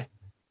dog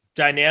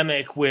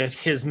dynamic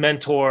with his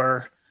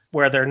mentor,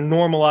 where they're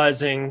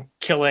normalizing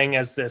killing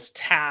as this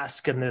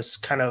task and this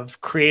kind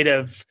of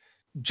creative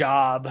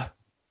job.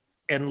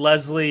 And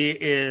Leslie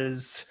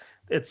it's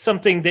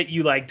something that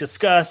you like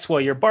discuss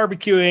while you're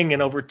barbecuing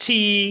and over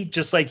tea,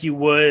 just like you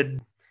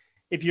would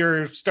if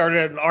you're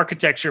started an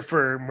architecture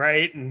firm,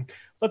 right? And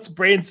let's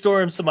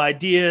brainstorm some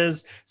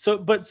ideas. So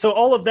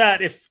all of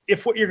that,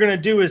 if what you're going to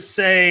do is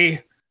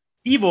say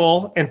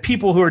evil and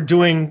people who are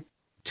doing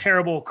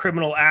terrible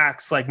criminal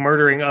acts like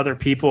murdering other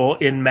people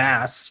in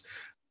mass,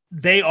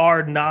 they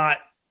are not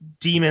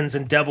demons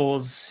and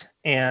devils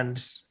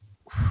and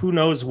who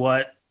knows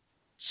what,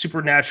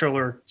 supernatural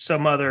or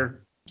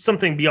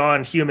something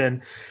beyond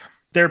human.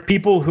 They're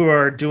people who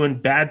are doing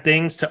bad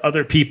things to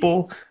other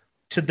people.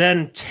 To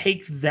then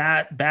take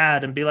that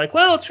bad and be like,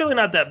 well, it's really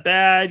not that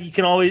bad. You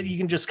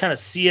can just kind of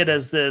see it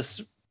as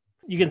this,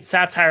 you can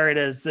satire it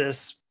as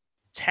this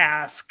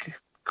task,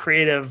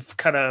 creative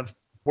kind of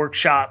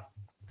workshop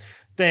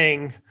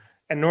thing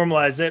and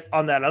normalize it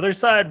on that other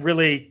side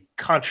really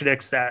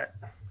contradicts that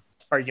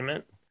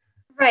argument.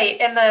 Right.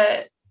 And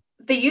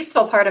the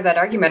useful part of that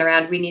argument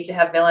around we need to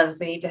have villains,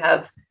 we need to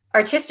have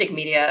artistic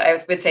media,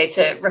 I would say,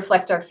 to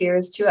reflect our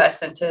fears to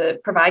us and to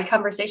provide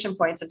conversation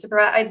points and to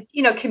provide,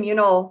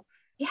 communal,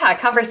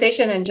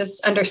 conversation and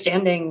just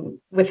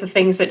understanding with the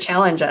things that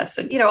challenge us.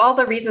 And, all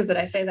the reasons that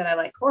I say that I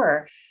like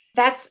horror,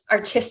 that's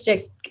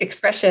artistic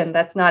expression.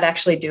 That's not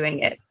actually doing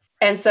it.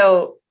 And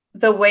so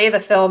the way the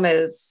film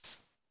is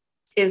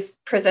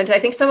presented, I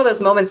think some of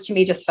those moments to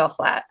me just fell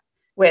flat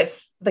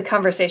with the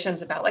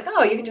conversations about like,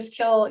 oh, you can just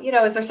kill,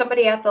 is there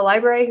somebody at the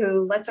library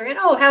who lets her in?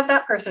 Oh, have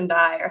that person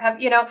die, or have,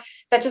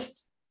 that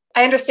just,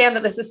 I understand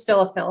that this is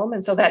still a film.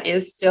 And so that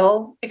is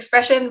still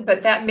expression,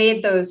 but that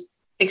made those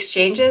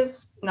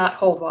exchanges not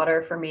hold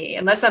water for me,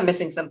 unless I'm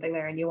missing something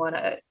there and you want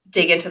to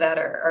dig into that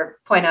or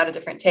point out a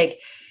different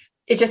take.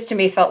 It just, to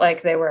me, felt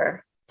like they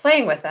were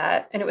playing with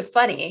that and it was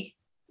funny,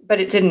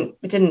 but it didn't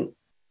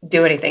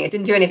do anything. It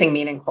didn't do anything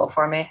meaningful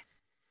for me.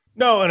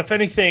 No, and if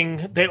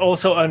anything, they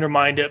also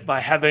undermined it by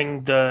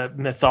having the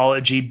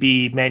mythology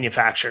be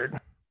manufactured.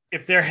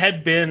 If there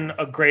had been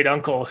a great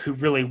uncle who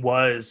really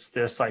was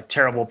this like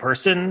terrible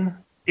person,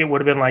 it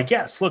would have been like,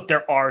 yes, look,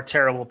 there are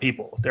terrible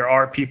people. There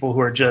are people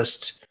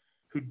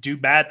who do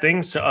bad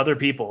things to other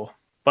people.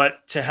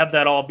 But to have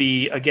that all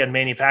be, again,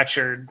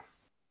 manufactured.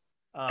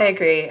 I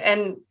agree.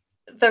 And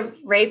the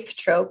rape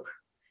trope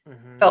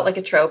felt like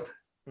a trope.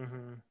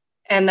 Mm-hmm.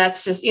 And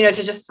that's just, to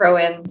just throw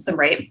in some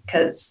rape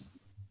because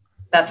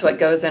that's what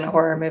goes in a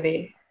horror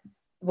movie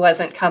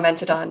wasn't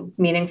commented on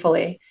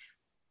meaningfully.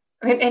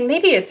 I mean, and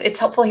maybe it's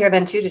helpful here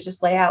then too, to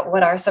just lay out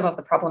what are some of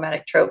the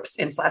problematic tropes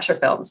in slasher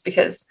films,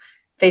 because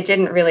they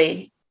didn't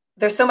really,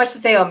 there's so much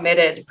that they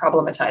omitted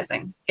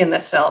problematizing in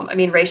this film. I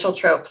mean, racial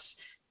tropes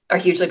are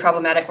hugely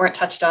problematic, weren't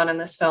touched on in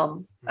this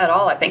film at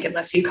all, I think,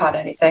 unless you caught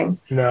anything.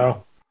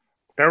 No,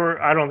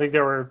 I don't think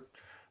there were.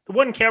 The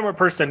one camera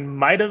person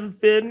might have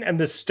been, and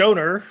the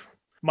stoner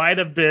might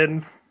have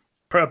been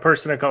a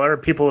person of color,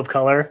 people of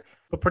color.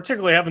 But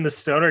particularly having the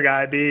stoner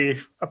guy be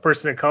a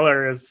person of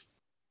color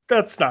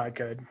that's not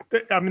good.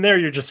 I mean, there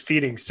you're just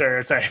feeding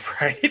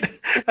stereotype, right?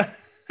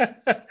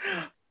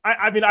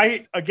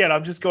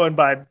 I'm just going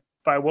by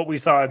what we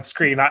saw on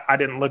screen. I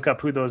didn't look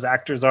up who those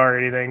actors are or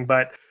anything,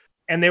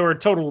 and they were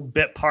total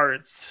bit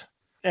parts.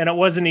 And it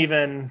wasn't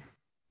even,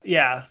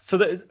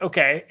 So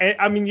okay. And,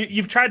 I mean,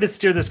 you've tried to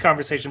steer this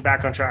conversation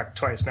back on track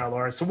twice now,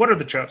 Laura. So what are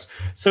the tropes?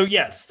 So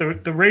yes,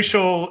 the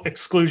racial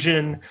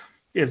exclusion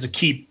is a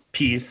key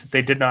piece that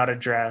they did not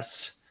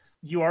address.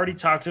 You already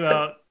talked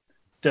about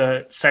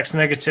the sex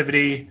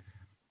negativity,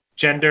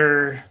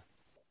 gender.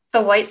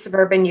 The white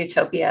suburban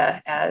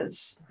utopia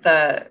as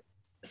the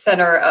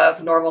center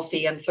of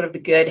normalcy and sort of the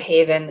good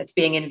haven that's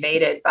being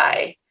invaded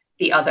by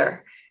the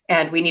other.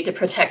 And we need to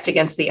protect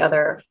against the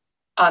other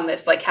on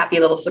this like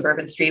happy little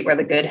suburban street where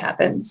the good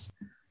happens.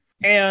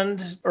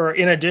 Or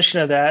in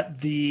addition to that,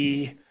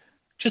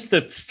 just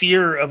the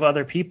fear of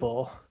other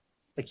people.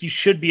 Like you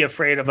should be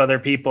afraid of other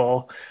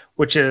people,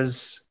 which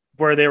is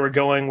where they were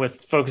going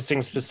with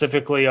focusing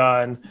specifically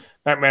on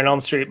Nightmare on Elm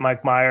Street,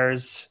 Mike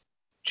Myers,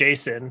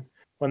 Jason.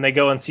 When they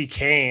go and see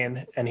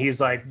Kane and he's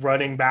like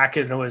running back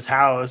into his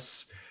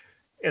house,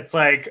 it's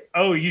like,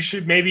 oh, you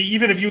should maybe,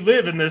 even if you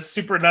live in this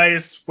super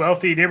nice,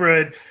 wealthy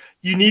neighborhood,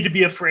 you need to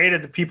be afraid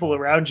of the people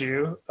around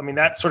you. I mean,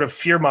 that sort of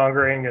fear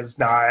mongering is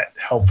not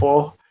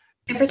helpful.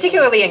 And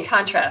particularly in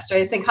contrast,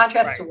 right? It's in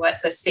contrast to what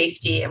the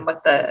safety and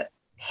what the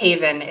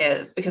haven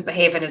is, because the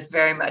haven is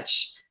very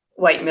much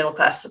white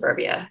middle-class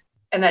suburbia.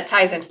 And that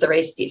ties into the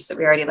race piece that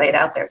we already laid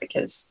out there,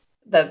 because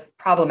the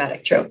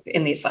problematic trope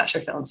in these slasher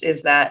films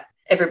is that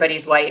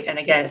everybody's white. And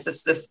again, it's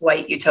just this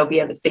white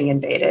utopia that's being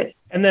invaded.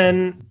 And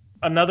then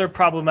another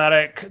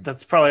problematic,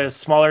 that's probably a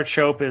smaller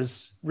trope,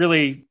 is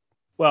really,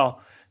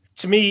 well,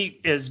 to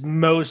me, is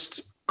most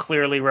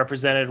clearly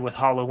represented with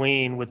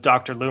Halloween with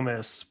Dr.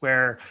 Loomis,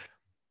 where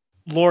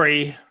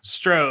Laurie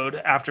Strode,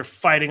 after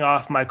fighting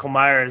off Michael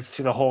Myers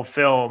through the whole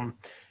film,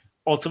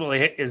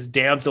 ultimately is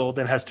damseled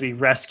and has to be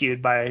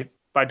rescued by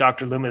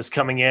Dr. Loomis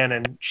coming in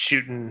and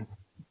shooting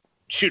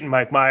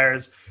Mike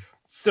Myers.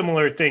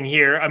 Similar thing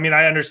here. I mean,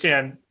 I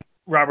understand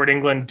Robert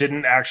Englund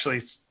didn't actually,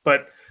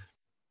 but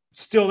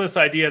still this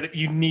idea that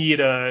you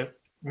need a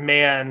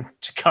man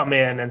to come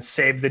in and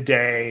save the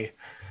day.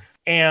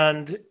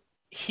 And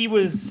he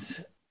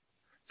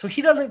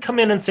doesn't come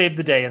in and save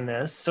the day in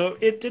this. So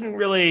it didn't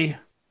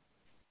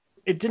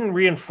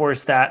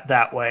reinforce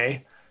that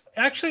way.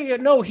 Actually,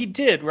 no, he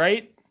did,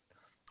 right?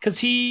 Because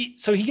he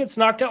gets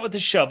knocked out with the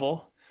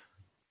shovel.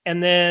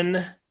 And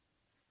then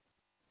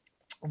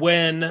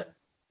when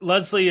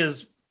Leslie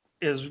is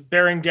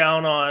bearing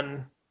down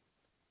on,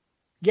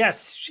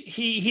 yes,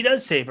 he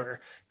does save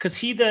her. Because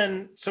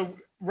so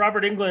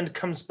Robert Englund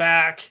comes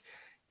back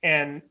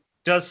and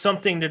does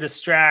something to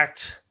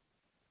distract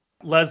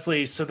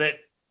Leslie so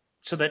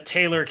that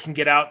Taylor can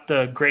get out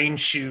the grain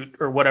chute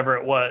or whatever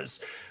it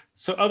was.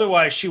 So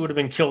otherwise she would have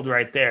been killed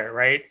right there,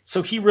 right?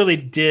 So he really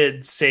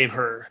did save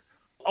her.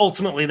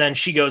 Ultimately, then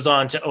she goes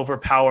on to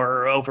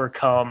overpower or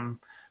overcome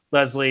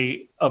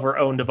Leslie of her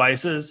own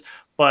devices.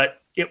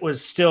 But it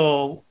was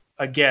still,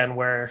 again,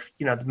 where,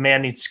 the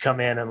man needs to come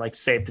in and like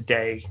save the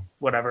day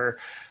whatever.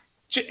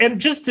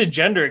 And just the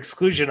gender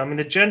exclusion. I mean,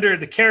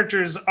 the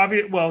characters,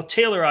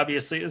 Taylor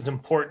obviously is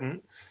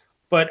important,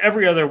 but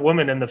every other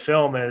woman in the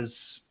film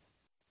is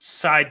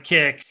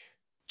sidekick,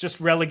 just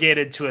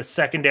relegated to a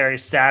secondary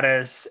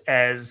status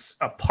as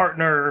a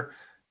partner.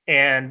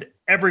 And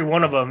every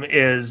one of them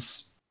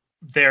is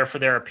there for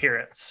their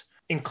appearance,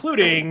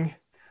 including,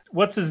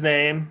 what's his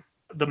name?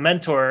 The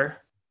mentor,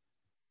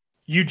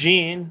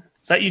 Eugene.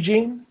 Is that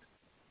Eugene?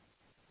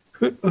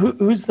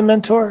 Who's the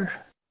mentor?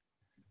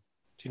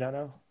 Do you not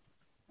know?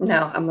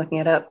 No, I'm looking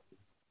it up.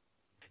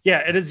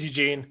 Yeah, it is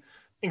Eugene.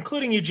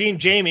 Including Eugene,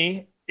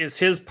 Jamie is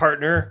his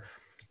partner.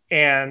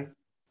 And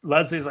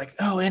Leslie's like,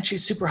 oh, and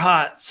she's super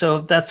hot. So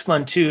that's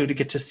fun, too, to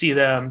get to see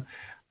them.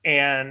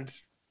 And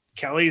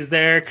Kelly's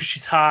there because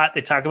she's hot.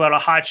 They talk about how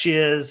hot she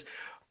is.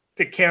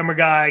 The camera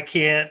guy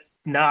can't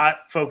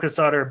not focus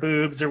on her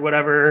boobs or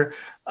whatever.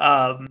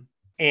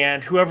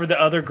 And whoever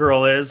the other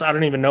girl is, I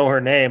don't even know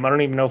her name. I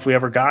don't even know if we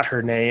ever got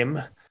her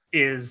name,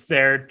 is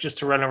there just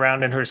to run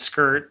around in her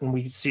skirt. And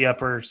we see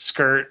up her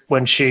skirt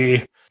when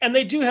and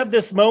they do have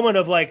this moment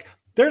of like,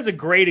 there's a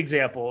great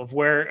example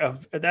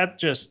of that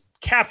just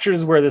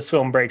captures where this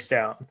film breaks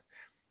down,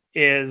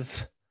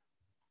 is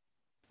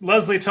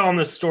Leslie telling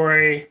this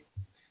story.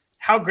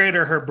 How great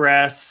are her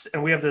breasts?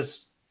 And we have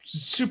this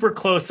super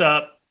close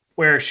up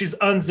where she's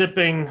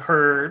unzipping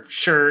her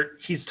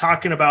shirt. He's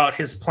talking about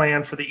his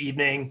plan for the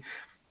evening.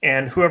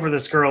 And whoever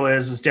this girl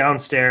is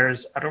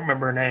downstairs. I don't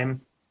remember her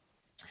name.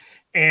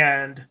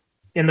 And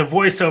in the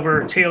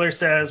voiceover, Taylor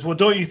says, well,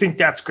 don't you think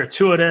that's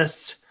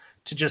gratuitous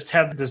to just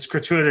have this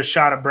gratuitous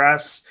shot of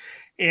breasts?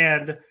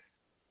 And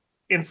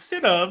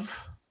instead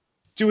of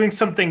doing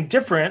something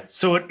different,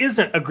 so it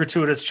isn't a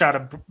gratuitous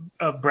shot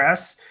of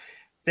breasts,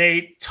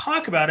 they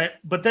talk about it,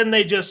 but then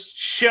they just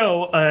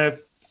show a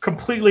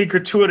completely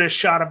gratuitous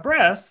shot of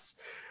breasts,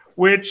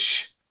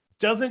 which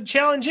doesn't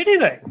challenge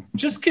anything.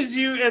 Just because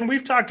and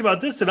we've talked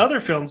about this in other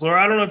films,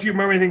 Laura, I don't know if you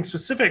remember anything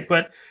specific,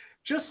 but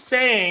just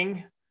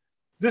saying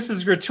this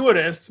is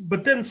gratuitous,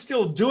 but then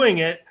still doing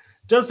it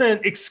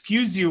doesn't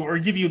excuse you or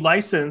give you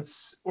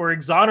license or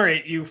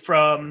exonerate you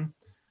from,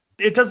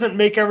 it doesn't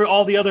make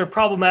all the other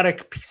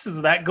problematic pieces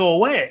of that go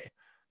away.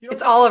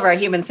 It's all of our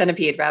human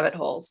centipede rabbit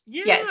holes.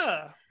 Yeah.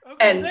 Yes.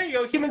 Okay, And there you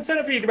go. Human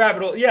centipede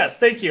rabbit hole. Yes,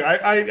 thank you.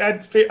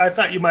 I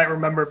thought you might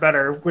remember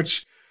better,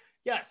 which,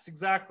 yes,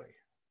 exactly.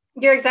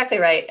 You're exactly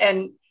right.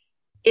 And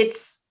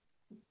it's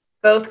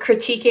both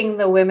critiquing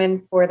the women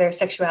for their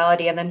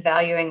sexuality and then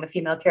valuing the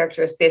female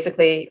characters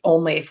basically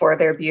only for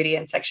their beauty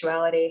and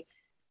sexuality.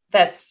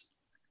 That's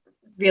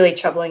really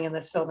troubling in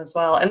this film as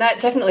well. And that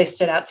definitely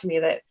stood out to me,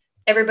 that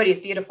everybody's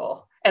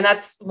beautiful. And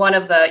that's one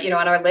of the,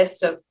 on our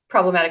list of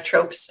problematic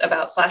tropes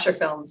about slasher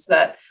films,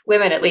 that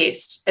women at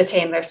least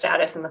attain their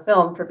status in the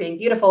film for being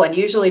beautiful and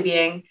usually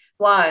being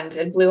blonde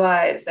and blue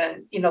eyes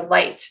and,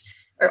 light,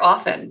 or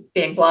often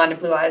being blonde and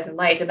blue eyes and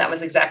light. And that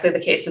was exactly the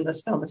case in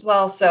this film as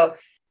well. So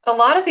a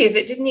lot of these,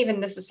 it didn't even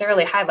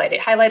necessarily highlight.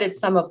 It highlighted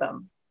some of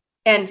them.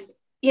 And,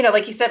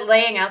 like you said,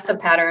 laying out the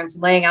patterns,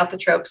 laying out the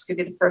tropes could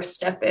be the first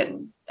step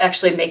in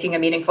actually making a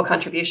meaningful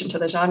contribution to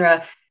the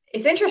genre.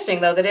 It's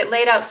interesting, though, that it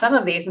laid out some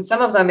of these, and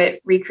some of them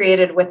it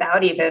recreated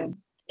without even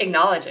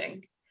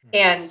acknowledging.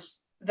 And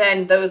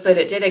then those that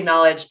it did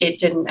acknowledge, it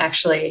didn't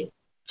actually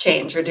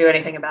change or do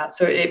anything about.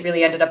 So it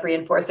really ended up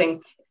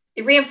reinforcing.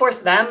 It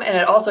reinforced them, and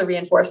it also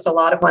reinforced a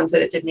lot of ones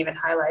that it didn't even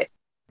highlight.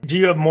 Do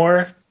you have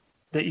more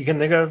that you can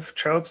think of,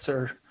 tropes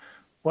or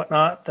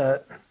whatnot?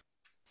 That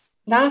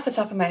not off the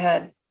top of my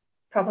head.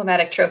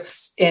 Problematic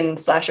tropes in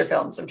slasher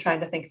films I'm trying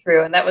to think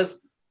through. And that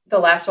was the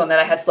last one that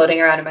I had floating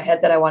around in my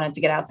head that I wanted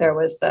to get out there,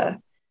 was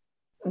the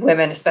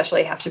women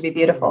especially have to be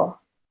beautiful.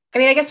 I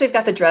mean, I guess we've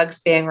got the drugs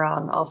being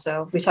wrong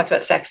also. We talked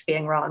about sex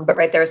being wrong, but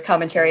right there was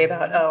commentary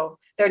about, oh,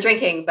 they're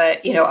drinking,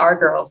 but, our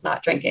girl's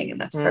not drinking, and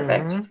that's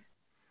perfect.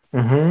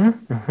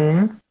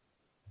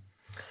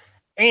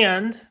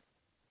 And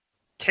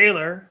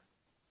Taylor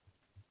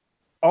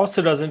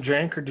also doesn't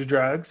drink or do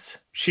drugs.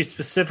 She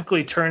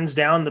specifically turns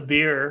down the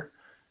beer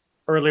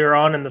earlier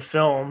on in the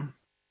film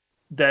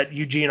that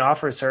Eugene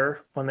offers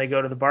her when they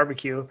go to the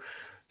barbecue.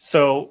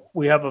 So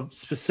we have a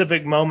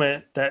specific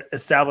moment that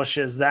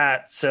establishes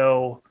that.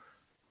 So,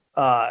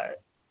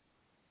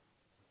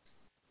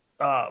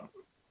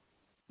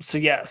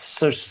 yes.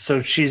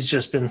 So she's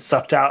just been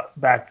sucked out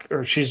back,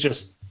 or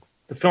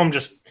the film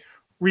just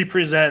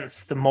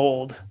represents the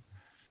mold.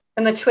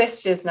 And the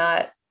twist is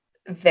not,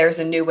 there's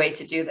a new way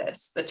to do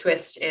this. The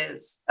twist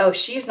is, oh,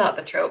 she's not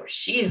the trope.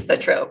 She's the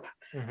trope,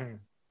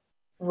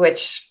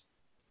 which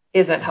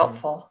isn't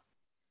helpful.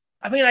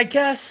 I mean, I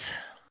guess,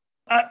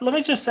 let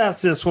me just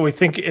ask this, what we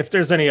think, if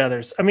there's any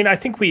others. I mean, I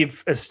think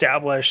we've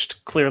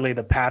established clearly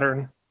the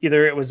pattern.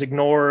 Either it was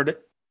ignored,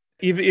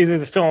 either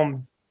the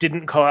film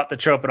didn't call out the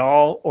trope at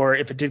all, or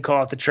if it did call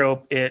out the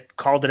trope, it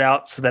called it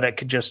out so that it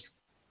could just,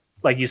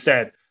 like you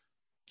said,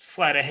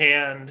 sleight of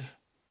hand.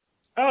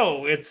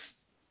 Oh, it's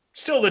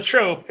still the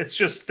trope. It's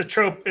just the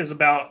trope is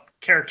about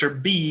character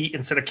B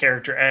instead of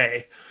character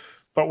A,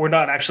 but we're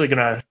not actually going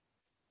to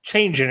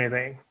change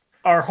anything.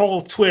 Our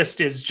whole twist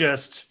is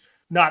just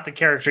not the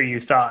character you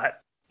thought,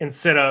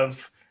 instead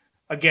of,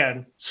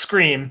 again,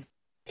 Scream,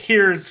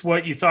 here's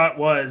what you thought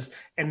was,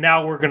 and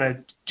now we're going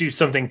to do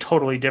something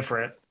totally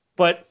different.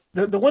 But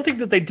the one thing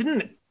that they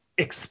didn't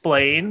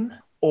explain,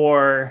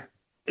 or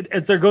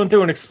as they're going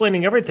through and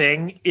explaining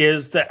everything,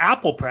 is the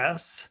apple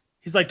press.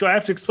 He's like, do I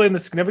have to explain the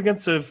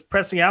significance of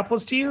pressing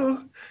apples to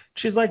you?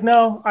 She's like,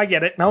 no, I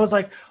get it. And I was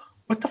like,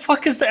 what the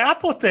fuck is the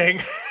apple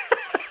thing?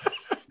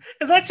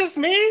 Is that just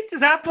me?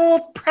 Does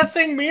apple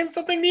pressing mean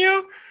something to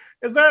you?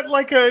 Is that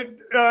like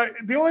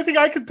the only thing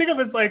I could think of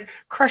is like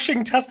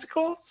crushing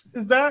testicles?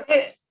 Is that?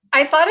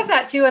 I thought of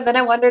that too. And then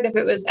I wondered if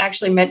it was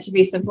actually meant to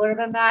be simpler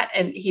than that.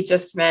 And he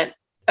just meant,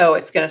 oh,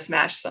 it's going to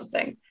smash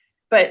something.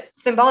 But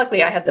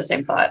symbolically, I had the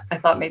same thought. I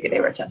thought maybe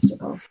they were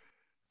testicles.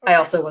 I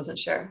also wasn't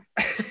sure.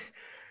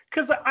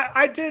 Because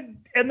I did.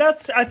 And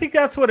I think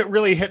that's what it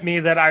really hit me,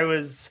 that I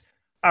was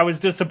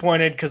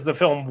disappointed because the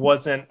film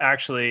wasn't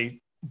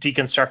actually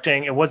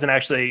deconstructing. It wasn't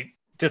actually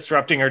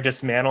disrupting or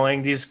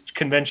dismantling these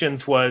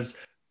conventions. Was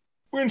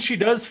when she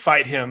does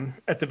fight him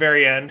at the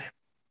very end,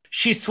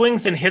 she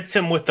swings and hits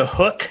him with the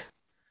hook,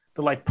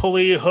 the like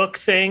pulley hook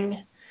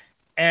thing.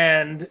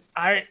 And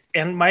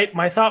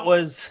my thought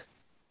was,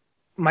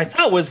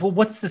 well,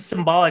 what's the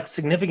symbolic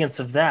significance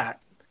of that?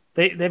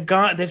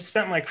 They've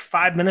spent like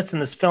 5 minutes in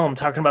this film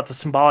talking about the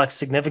symbolic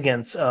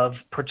significance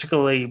of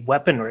particularly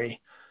weaponry.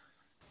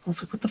 I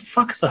was like, what the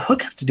fuck does a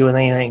hook have to do with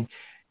anything?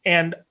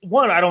 And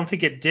one, I don't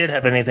think it did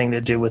have anything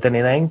to do with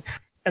anything.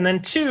 And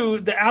then two,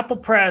 the apple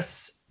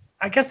press,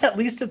 I guess at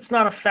least it's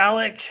not a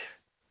phallic,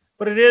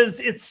 but it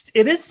is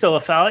still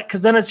a phallic,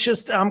 because then it's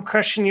just, I'm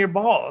crushing your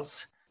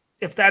balls.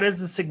 If that is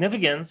the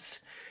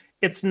significance,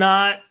 it's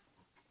not,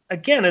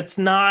 again, it's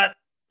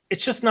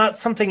just not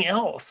something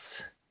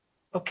else.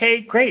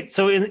 Okay, great.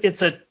 So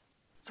it's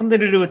something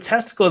to do with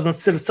testicles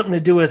instead of something to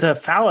do with a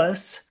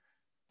phallus.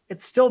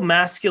 It's still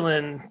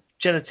masculine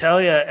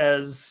genitalia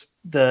as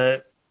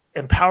the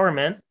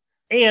empowerment.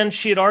 And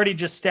she had already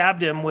just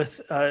stabbed him with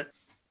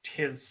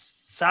his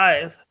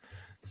scythe.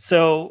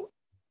 So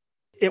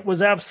it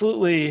was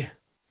absolutely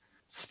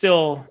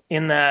still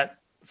in that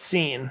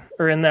scene,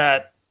 or in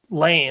that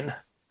lane.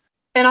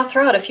 And I'll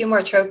throw out a few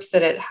more tropes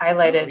that it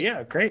highlighted. Oh,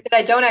 yeah, great. That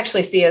I don't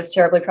actually see as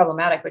terribly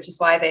problematic, which is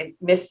why they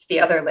missed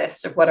the other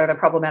list of what are the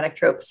problematic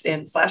tropes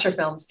in slasher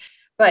films.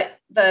 But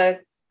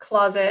the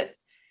closet,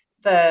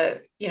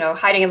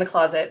 hiding in the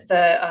closet,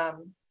 the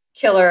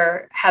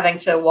killer having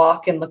to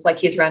walk and look like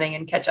he's running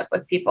and catch up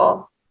with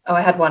people. Oh,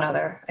 I had one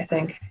other, I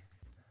think.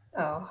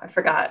 Oh, I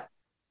forgot.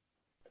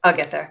 I'll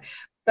get there.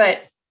 But,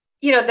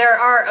 there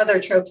are other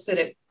tropes that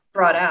it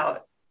brought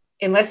out.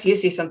 Unless you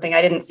see something,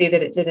 I didn't see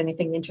that it did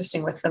anything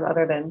interesting with them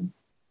other than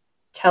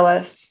tell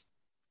us.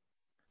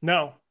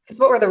 No. Because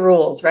what were the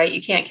rules, right?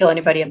 You can't kill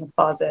anybody in the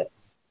closet.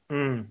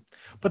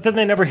 But then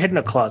they never hid in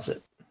a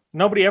closet.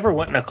 Nobody ever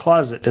went in a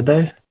closet, did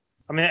they?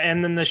 I mean,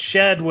 and then the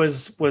shed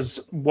was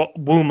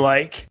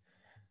womb-like,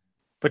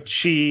 but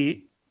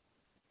she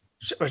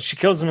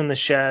kills him in the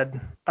shed.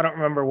 I don't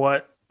remember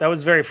what. That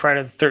was very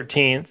Friday the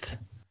 13th.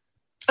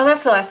 Oh,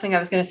 that's the last thing I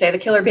was going to say. The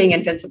killer being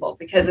invincible,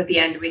 because at the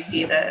end we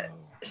see the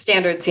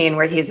standard scene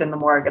where he's in the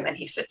morgue and then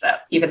he sits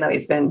up, even though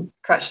he's been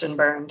crushed and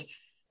burned.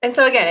 And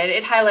so again,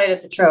 it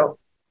highlighted the trope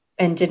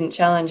and didn't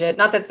challenge it.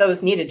 Not that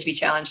those needed to be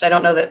challenged. I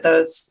don't know that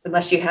those,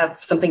 unless you have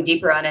something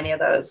deeper on any of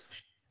those,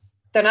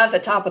 they're not at the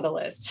top of the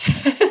list.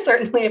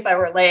 Certainly if I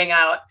were laying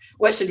out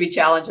what should be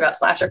challenged about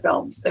slasher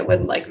films, it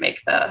wouldn't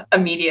make the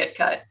immediate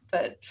cut,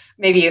 but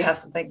maybe you have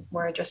something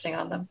more interesting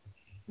on them.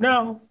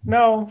 No.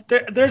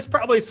 There's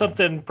probably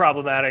something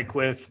problematic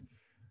with,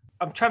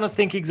 I'm trying to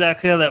think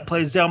exactly how that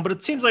plays down, but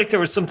it seems like there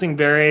was something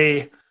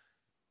very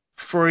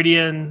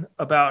Freudian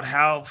about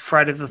how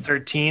Friday the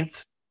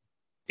 13th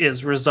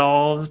is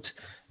resolved,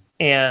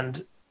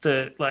 and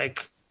the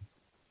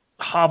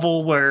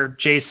hovel where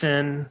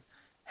Jason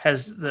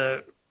has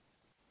the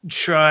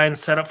shrine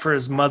set up for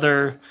his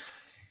mother.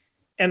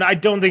 And I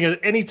don't think at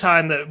any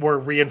time that we're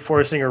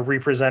reinforcing or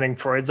representing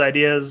Freud's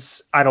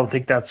ideas, I don't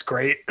think that's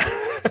great.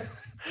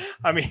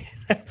 I mean,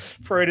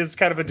 Freud is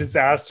kind of a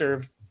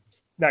disaster.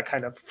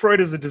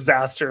 Freud is a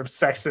disaster of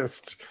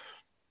sexist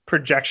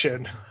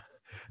projection.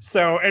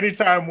 So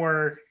anytime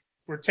we're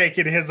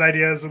taking his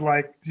ideas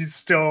and he's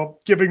still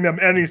giving them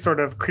any sort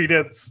of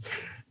credence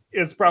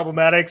is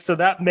problematic. So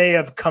that may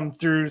have come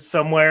through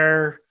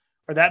somewhere,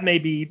 or that may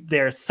be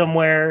there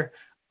somewhere.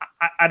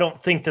 I don't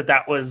think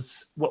that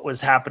was what was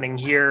happening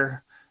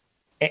here.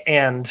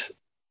 And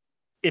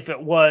if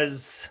it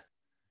was,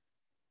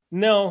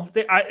 no,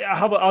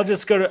 I'll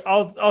just go to,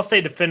 I'll say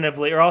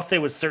definitively, or I'll say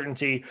with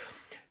certainty,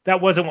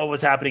 that wasn't what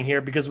was happening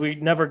here, because we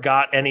never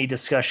got any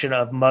discussion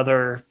of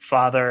mother,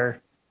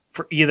 father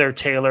for either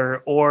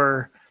Taylor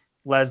or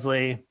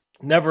Leslie.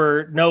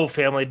 No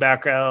family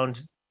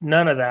background,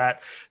 none of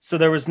that. So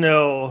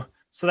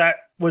that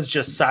was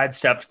just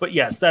sidestepped. But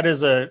yes, that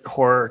is a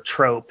horror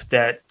trope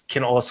that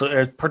can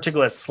also, a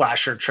particular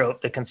slasher trope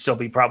that can still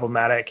be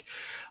problematic.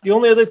 The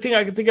only other thing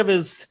I can think of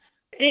is,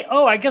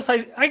 I guess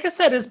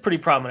that is pretty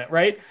prominent,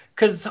 right?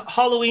 Because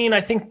Halloween,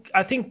 I think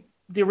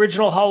the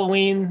original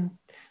Halloween,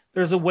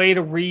 there's a way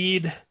to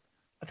read.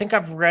 I think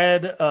I've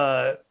read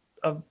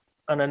an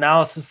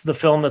analysis of the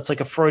film that's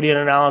like a Freudian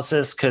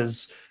analysis,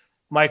 because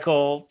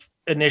Michael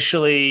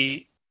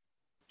initially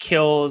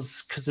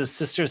kills because his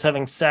sister's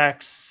having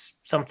sex.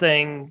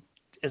 Something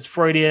is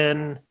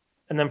Freudian.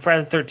 And then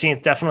Friday the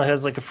 13th definitely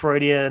has like a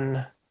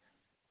Freudian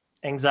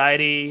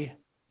anxiety.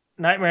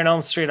 Nightmare on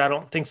Elm Street, I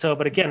don't think so.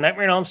 But again,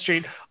 Nightmare on Elm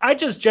Street, I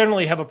just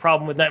generally have a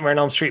problem with Nightmare on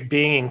Elm Street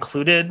being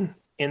included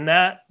in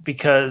that,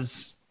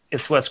 because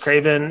it's Wes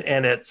Craven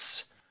and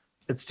it's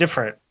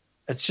different.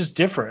 It's just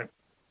different.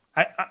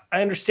 I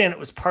understand it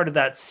was part of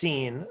that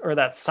scene or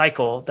that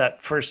cycle,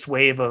 that first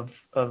wave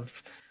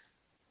of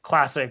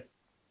classic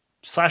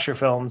slasher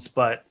films,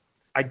 but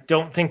I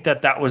don't think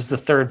that was the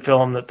third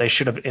film that they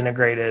should have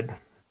integrated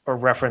or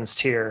referenced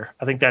here.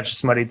 I think that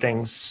just muddied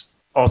things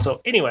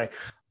also. Anyway,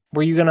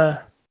 were you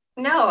gonna?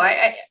 No,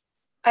 I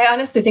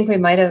honestly think we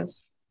might have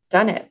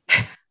done it.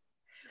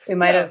 We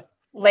might have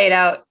laid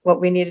out what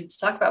we needed to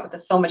talk about with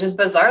this film, which is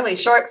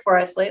bizarrely short for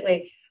us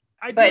lately.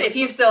 But if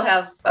you still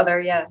have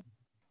other,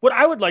 What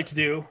I would like to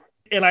do,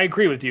 and I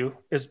agree with you,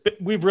 is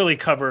we've really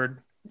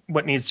covered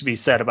what needs to be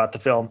said about the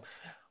film.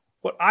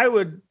 What I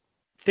would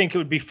think it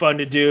would be fun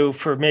to do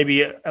for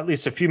maybe at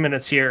least a few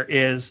minutes here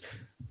is,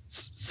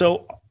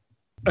 so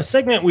a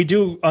segment we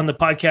do on the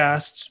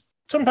podcast,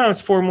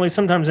 sometimes formally,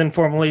 sometimes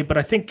informally, but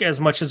I think as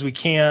much as we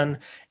can,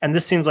 and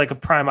this seems like a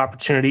prime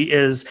opportunity,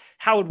 is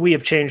how would we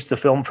have changed the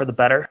film for the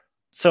better?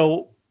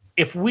 So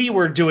if we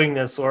were doing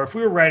this, or if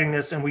we were writing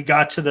this and we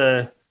got to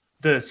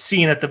the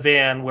scene at the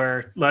van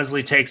where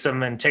Leslie takes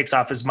him and takes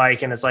off his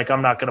mic and is like,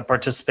 I'm not going to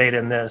participate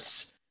in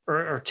this,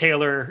 or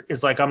Taylor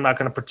is like, I'm not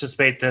going to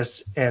participate in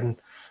this, and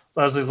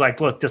Leslie's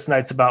like, look, this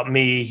night's about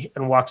me,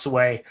 and walks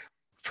away.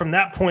 From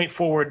that point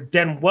forward,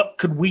 then what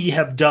could we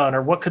have done,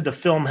 or what could the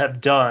film have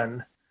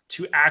done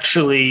to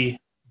actually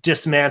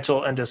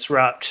dismantle and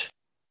disrupt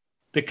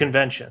the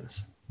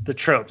conventions, the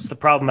tropes, the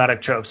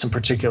problematic tropes in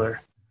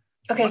particular?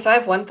 Okay, so I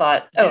have one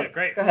thought. Oh,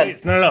 great. Go ahead.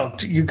 Please. No,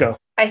 you go.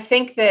 I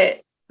think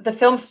that the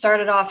film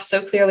started off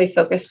so clearly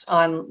focused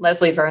on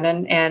Leslie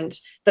Vernon and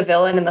the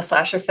villain in the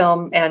slasher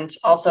film, and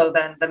also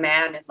then the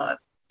man in the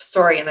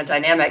story and the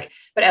dynamic.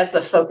 But as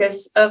the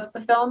focus of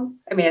the film,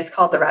 I mean, it's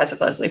called The Rise of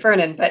Leslie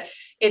Vernon, but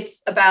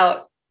it's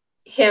about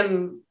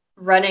him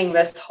running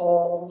this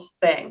whole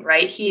thing,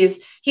 right? He's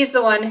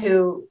the one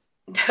who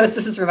knows,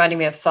 this is reminding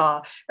me of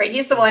Saw, right?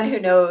 He's the one who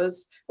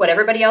knows what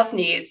everybody else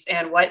needs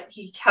and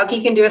how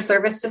he can do a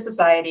service to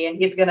society. And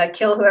he's going to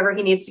kill whoever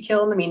he needs to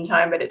kill in the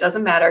meantime, but it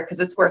doesn't matter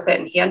because it's worth it.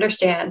 And he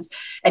understands,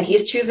 and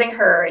he's choosing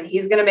her, and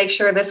he's going to make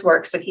sure this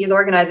works, and he's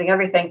organizing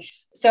everything.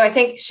 So I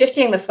think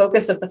shifting the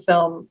focus of the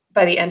film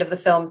by the end of the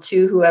film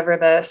to whoever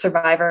the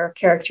survivor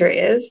character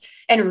is,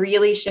 and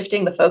really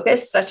shifting the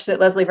focus such that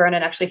Leslie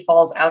Vernon actually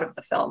falls out of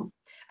the film.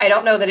 I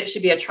don't know that it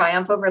should be a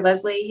triumph over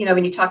Leslie. You know,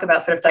 when you talk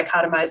about sort of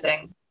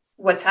dichotomizing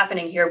what's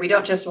happening here, we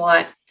don't just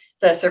want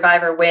the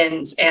survivor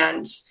wins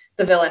and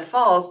the villain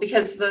falls,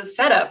 because the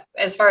setup,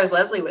 as far as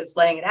Leslie was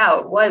laying it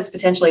out, was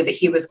potentially that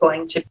he was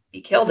going to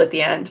be killed at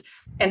the end.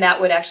 And that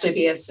would actually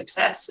be a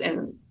success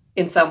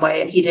in some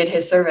way. And he did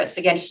his service.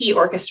 Again, he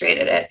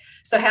orchestrated it.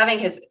 So having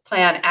his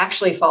plan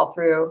actually fall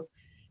through,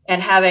 and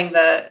having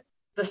the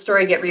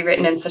story get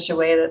rewritten in such a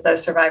way that the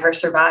survivor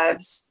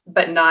survives,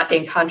 but not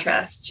in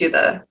contrast to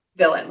the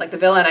villain. Like the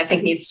villain, I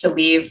think, needs to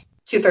leave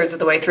 2/3 of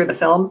the way through the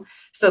film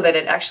so that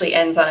it actually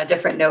ends on a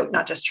different note,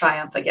 not just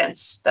triumph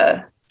against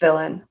the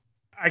villain.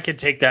 I could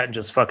take that and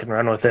just fucking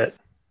run with it.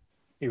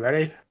 You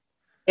ready?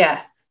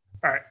 Yeah.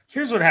 All right.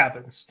 Here's what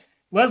happens.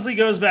 Leslie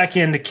goes back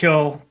in to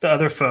kill the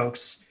other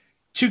folks.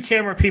 2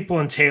 camera people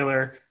and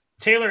Taylor.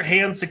 Taylor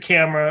hands the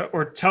camera,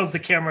 or tells the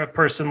camera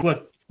person,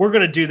 look, we're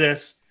going to do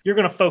this. You're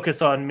going to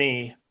focus on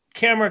me.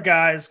 Camera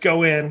guys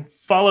go in,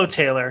 follow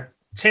Taylor.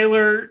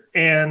 Taylor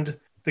and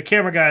the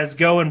camera guys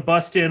go and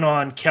bust in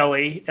on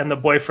Kelly and the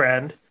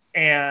boyfriend,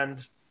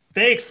 and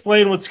they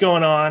explain what's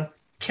going on.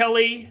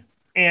 Kelly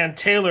and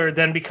Taylor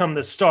then become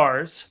the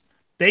stars.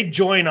 They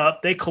join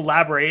up, they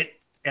collaborate,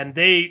 and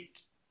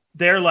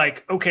they're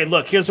like, okay,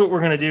 look, here's what we're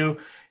going to do.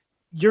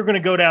 You're going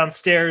to go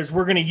downstairs.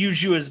 We're going to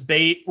use you as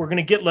bait. We're going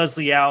to get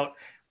Leslie out.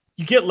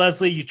 You get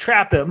Leslie, you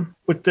trap him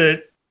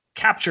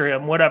capture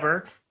him,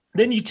 whatever.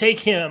 Then you take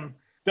him.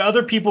 The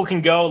other people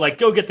can go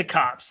get the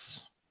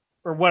cops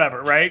or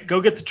whatever, right? Go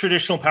get the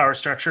traditional power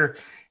structure.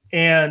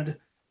 And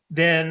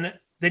then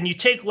you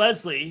take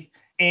Leslie,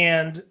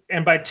 and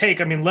by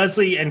take, I mean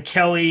Leslie and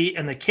Kelly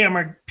and the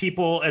camera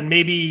people, and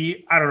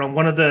maybe, I don't know,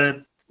 one of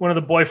the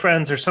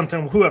boyfriends or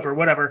something, whoever,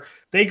 whatever.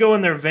 They go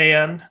in their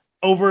van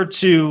over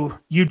to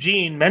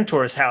Eugene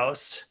Mentor's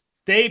house.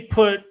 They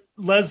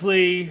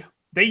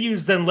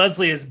use then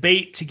Leslie as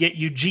bait to get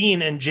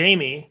Eugene and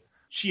Jamie.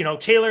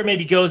 Taylor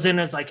maybe goes in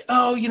and is like,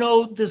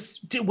 oh, this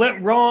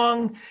went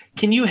wrong.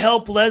 Can you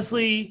help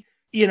Leslie?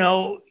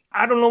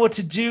 I don't know what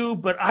to do,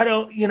 but I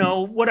don't,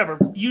 whatever,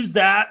 use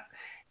that.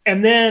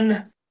 And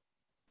then,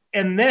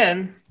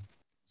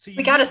 so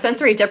we got a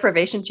sensory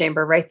deprivation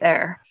chamber right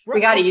there. Right,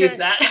 we got to use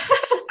that.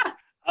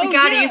 We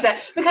got to use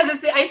that because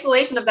it's the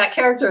isolation of that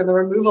character and the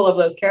removal of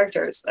those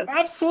characters.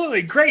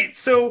 Absolutely great.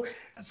 So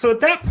at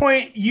that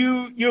point,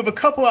 you have a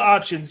couple of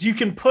options. You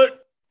can put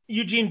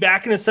Eugene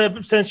back in a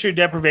sensory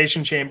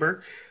deprivation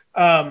chamber.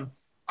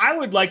 I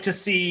would like to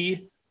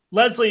see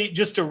Leslie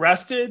just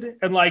arrested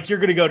and like you're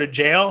going to go to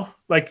jail,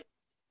 like,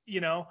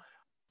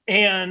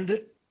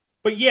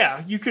 but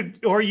yeah, you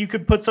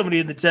could put somebody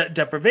in the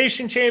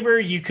deprivation chamber.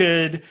 You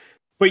could,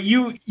 but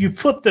you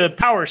flip the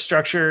power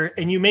structure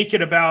and you make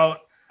it about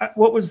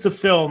what was the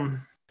film?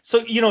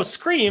 So,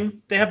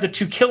 Scream, they have the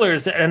two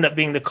killers that end up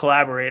being the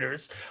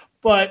collaborators,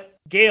 but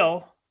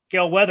Gail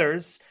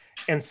Weathers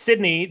and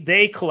Sydney,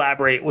 they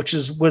collaborate, which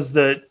was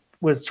the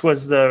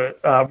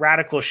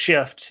radical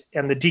shift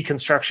and the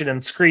deconstruction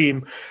in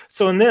Scream.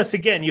 So in this,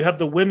 again, you have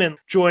the women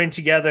joined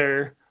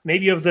together.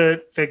 Maybe you have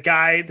the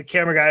guy, the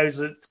camera guy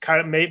who's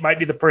kind of might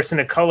be the person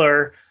of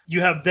color.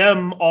 You have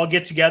them all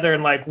get together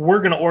and like, we're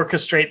going to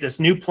orchestrate this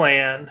new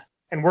plan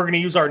and we're going to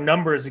use our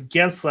numbers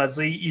against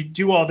Leslie. You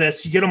do all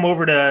this, you get them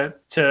over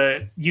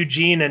to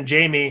Eugene and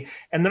Jamie.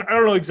 And then I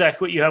don't know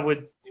exactly what you have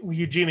with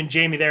Eugene and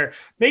Jamie there.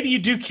 Maybe you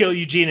do kill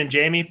Eugene and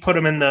Jamie, put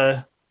them in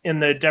the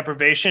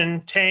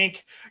deprivation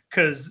tank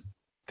because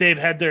they've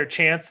had their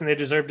chance and they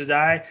deserve to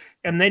die.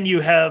 And then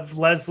you have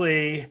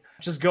Leslie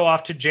just go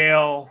off to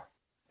jail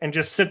and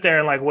just sit there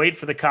and like wait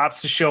for the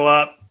cops to show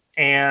up.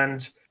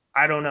 And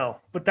I don't know,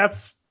 but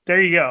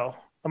there you go.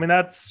 I mean,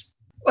 that's.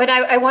 But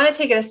I want to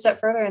take it a step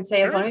further and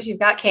say, as long as you've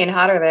got Kane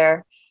Hodder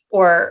there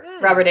or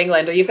Robert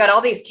Englund, or you've got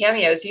all these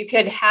cameos, you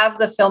could have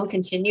the film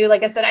continue.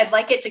 Like I said, I'd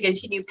like it to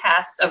continue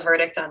past a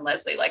verdict on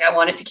Leslie. Like I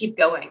want it to keep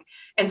going.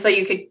 And so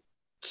you could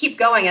keep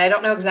going. And I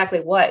don't know exactly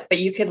what, but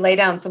you could lay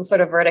down some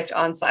sort of verdict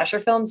on slasher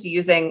films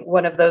using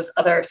one of those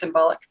other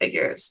symbolic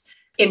figures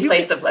in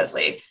place of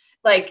Leslie,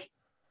 like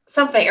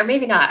something, or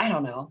maybe not. I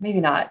don't know,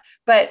 maybe not.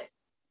 But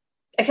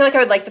I feel like I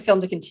would like the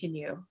film to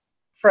continue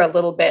for a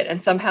little bit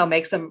and somehow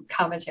make some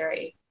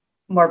commentary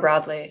more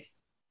broadly.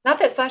 Not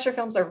that slasher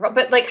films are wrong,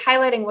 but like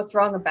highlighting what's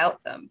wrong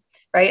about them,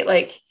 right?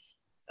 Like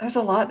there's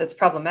a lot that's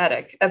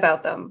problematic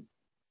about them.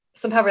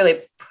 Somehow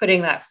really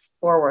putting that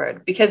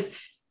forward, because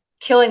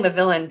killing the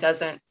villain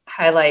doesn't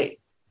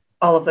highlight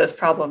all of those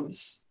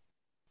problems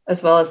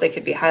as well as they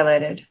could be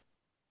highlighted.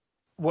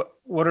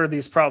 What are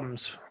these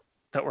problems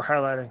that we're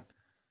highlighting?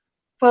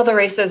 Well, the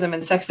racism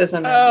and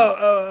sexism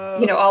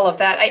and all of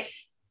that.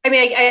 I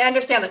mean, I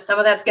understand that some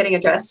of that's getting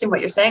addressed in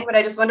what you're saying, but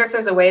I just wonder if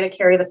there's a way to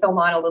carry the film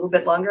on a little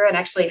bit longer and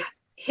actually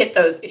hit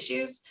those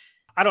issues.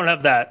 I don't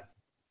have that.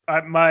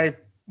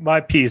 My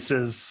piece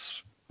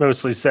is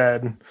mostly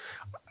said.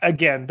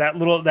 Again,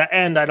 that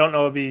end, I don't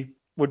know,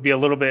 would be a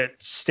little bit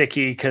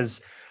sticky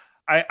because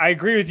I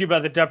agree with you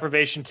about the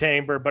deprivation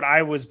chamber, but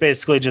I was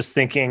basically just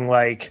thinking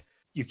like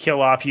you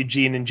kill off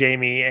Eugene and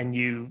Jamie and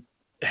you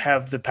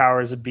have the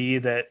powers of be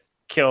that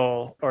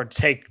kill or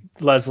take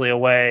Leslie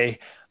away.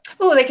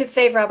 Oh, they could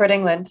save Robert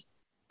Englund.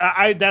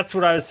 That's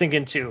what I was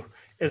thinking too,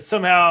 is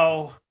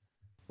somehow,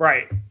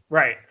 right.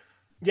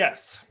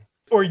 Yes.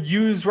 Or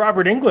use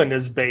Robert Englund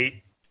as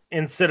bait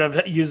instead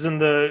of using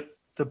the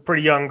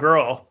pretty young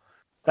girl.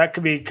 That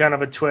could be kind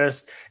of a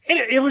twist. And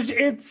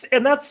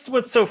and that's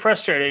what's so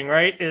frustrating,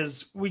 right?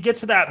 Is we get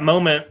to that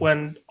moment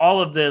when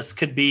all of this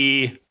could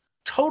be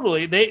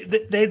totally,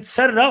 they'd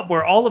set it up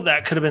where all of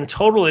that could have been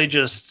totally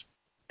just,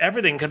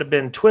 everything could have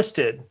been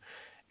twisted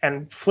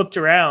and flipped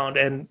around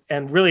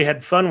and really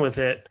had fun with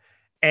it.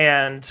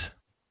 And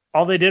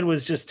all they did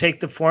was just take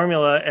the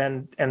formula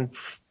and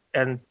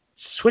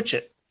switch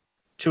it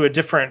to a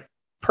different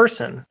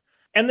person.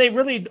 And they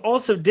really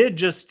also did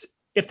just,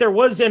 if there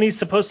was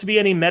supposed to be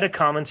any meta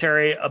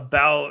commentary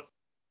about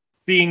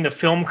being the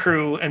film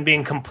crew and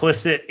being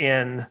complicit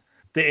in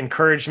the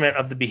encouragement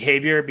of the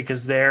behavior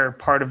because they're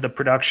part of the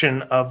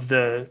production of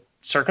the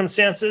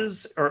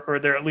circumstances, or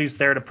they're at least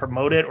there to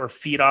promote it or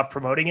feed off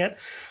promoting it,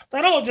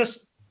 that all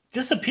just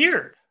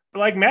disappeared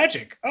like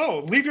magic.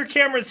 Oh, leave your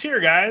cameras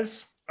here,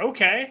 guys.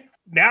 Okay.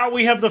 Now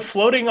we have the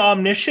floating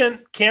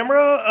omniscient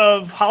camera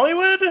of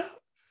Hollywood.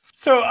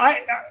 So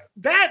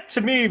that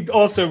to me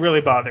also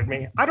really bothered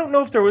me. I don't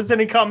know if there was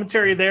any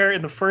commentary there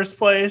in the first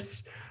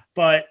place,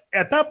 but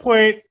at that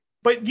point,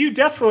 but you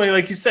definitely,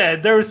 like you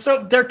said,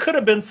 there could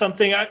have been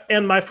something.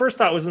 And my first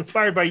thought was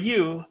inspired by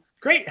you.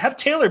 Great. Have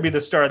Taylor be the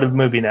star of the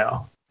movie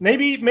now.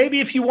 Maybe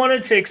if you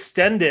wanted to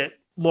extend it,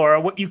 Laura,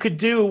 what you could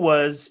do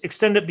was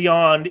extend it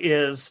beyond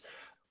is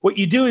what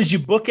you do is you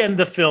bookend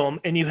the film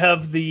and you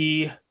have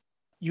the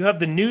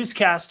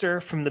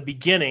newscaster from the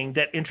beginning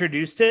that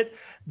introduced it,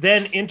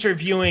 then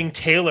interviewing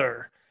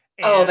Taylor.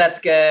 Oh, that's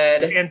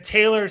good. And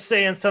Taylor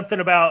saying something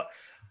about,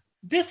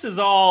 this is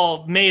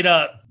all made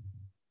up.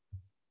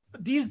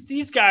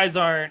 These guys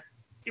aren't,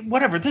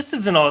 whatever. This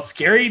isn't all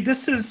scary.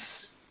 This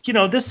is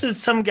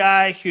some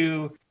guy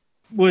who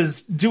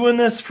was doing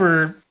this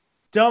for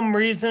dumb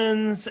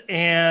reasons.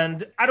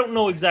 And I don't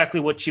know exactly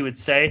what you would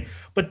say,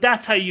 but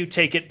that's how you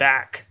take it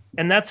back.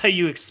 And that's how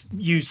you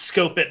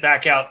scope it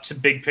back out to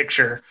big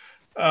picture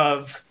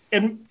of,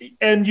 and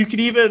you could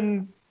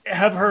even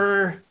have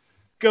her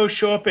go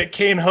show up at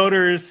Kane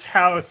Hodder's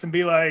house and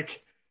be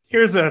like,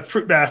 here's a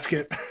fruit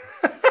basket.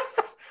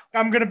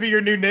 I'm going to be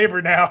your new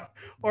neighbor now.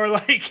 Or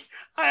like,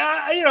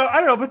 I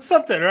don't know, but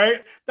something,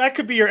 right? That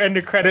could be your end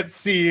of credits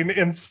scene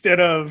instead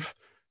of,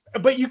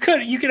 but you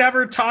could have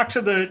her talk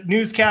to the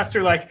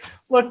newscaster like,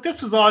 look,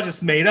 this was all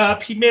just made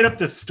up. He made up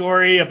this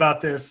story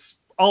about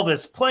all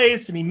this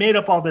place, and he made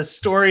up all this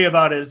story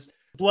about his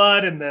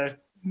blood and the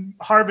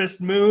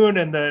harvest moon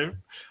and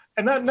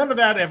none of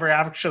that ever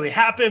actually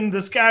happened.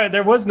 This guy,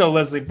 there was no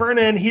Leslie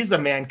Vernon. He's a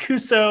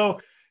Mancuso.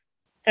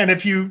 And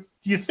if you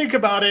think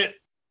about it,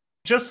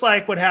 just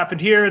like what happened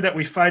here that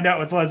we find out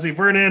with Leslie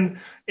Vernon,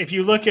 if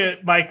you look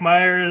at Mike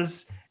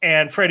Myers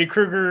and Freddy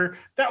Krueger,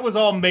 that was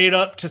all made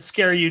up to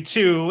scare you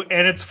too.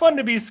 And it's fun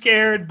to be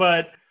scared,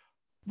 but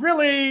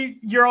really,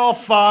 you're all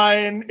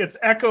fine. It's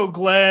Echo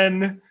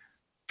Glen.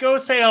 Go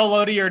say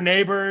hello to your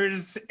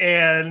neighbors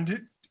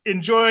and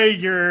enjoy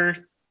your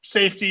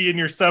safety in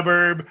your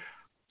suburb.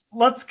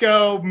 Let's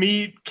go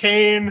meet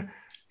Kane.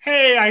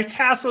 Hey, I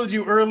hassled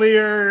you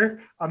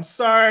earlier. I'm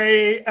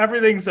sorry.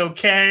 Everything's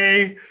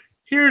okay.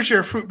 Here's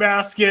your fruit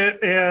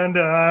basket and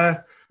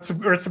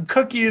some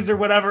cookies or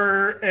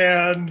whatever.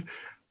 And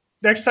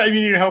next time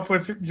you need help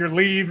with your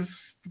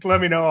leaves,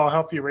 let me know. I'll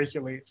help you rake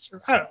your leaves.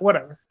 Or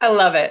whatever. I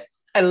love it.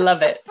 I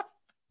love it.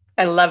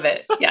 I love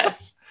it.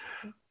 Yes.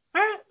 All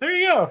right, there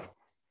you go.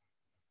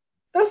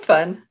 That was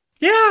fun.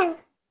 Yeah.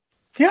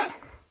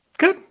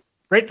 Good.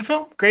 Rate the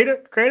film. Grade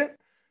it.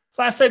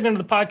 Last segment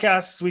of the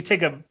podcast is we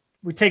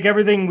take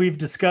everything we've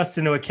discussed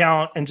into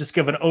account and just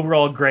give an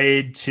overall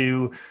grade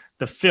to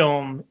the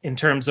film in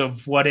terms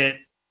of what it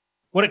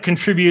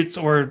contributes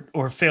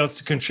or fails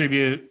to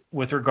contribute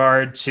with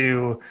regard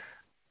to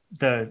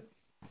the,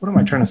 what am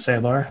I trying to say,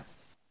 Laura?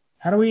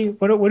 What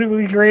are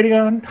we grading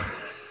on?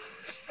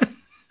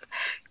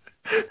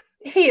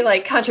 Maybe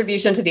like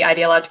contribution to the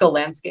ideological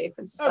landscape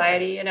in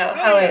society,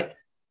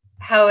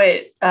 how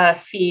it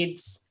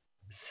feeds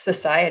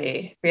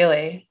society,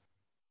 really.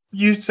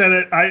 You said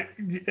it. I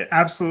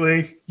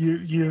absolutely,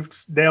 you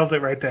nailed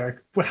it right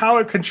there. How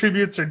it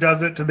contributes or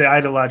doesn't to the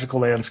ideological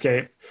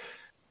landscape.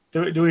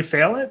 Do we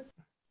fail it?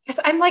 Because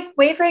I'm like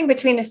wavering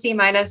between a C-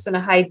 and a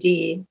high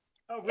D.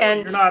 Oh, really?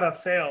 And you're not a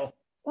fail.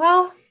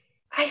 Well,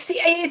 I see.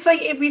 It's like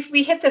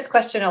we hit this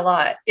question a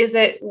lot. Is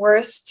it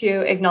worse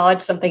to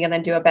acknowledge something and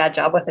then do a bad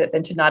job with it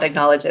than to not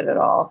acknowledge it at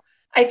all?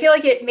 I feel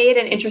like it made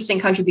an interesting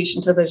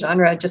contribution to the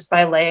genre just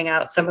by laying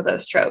out some of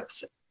those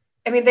tropes.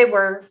 I mean, they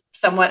were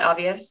somewhat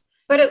obvious,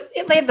 but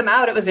it laid them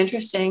out. It was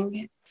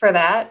interesting for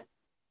that,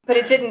 but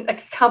it didn't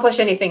accomplish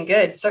anything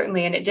good,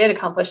 certainly. And it did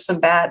accomplish some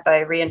bad by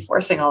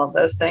reinforcing all of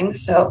those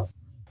things. So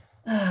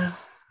I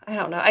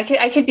don't know.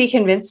 I could be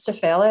convinced to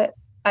fail it.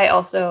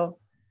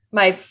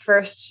 My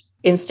first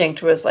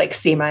instinct was like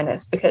C-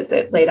 because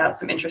it laid out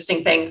some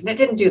interesting things and it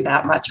didn't do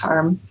that much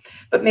harm,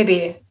 but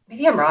maybe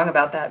I'm wrong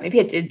about that. Maybe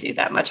it did do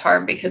that much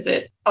harm because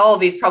all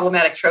of these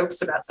problematic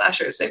tropes about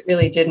slashers, it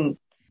really didn't.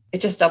 It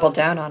just doubled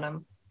down on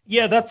them.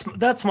 Yeah,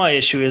 that's my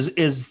issue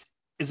is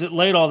it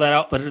laid all that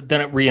out, but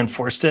then it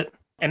reinforced it.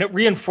 And it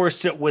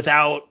reinforced it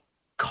without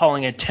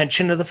calling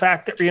attention to the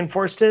fact that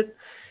reinforced it.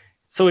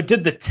 So it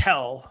did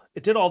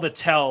all the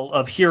tell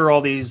of here are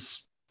all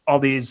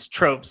these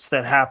tropes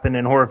that happen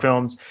in horror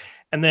films.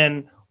 And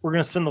then we're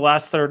going to spend the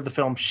last third of the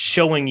film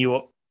showing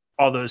you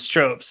all those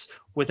tropes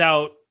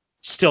without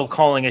still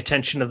calling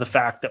attention to the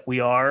fact that we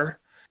are.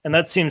 And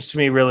that seems to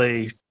me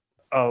really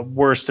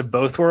worst of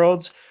both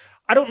worlds.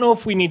 I don't know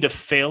if we need to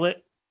fail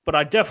it, but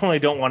I definitely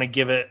don't want to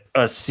give it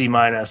a C-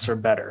 or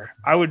better.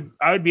 I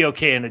would be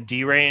okay in a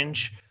D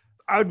range.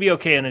 I would be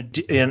okay in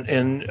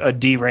a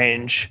D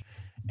range.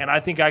 And I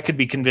think I could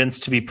be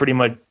convinced to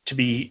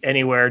be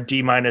anywhere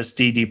D-,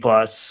 D+.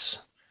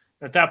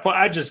 At that point,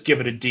 I'd just give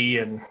it a D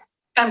and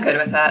I'm good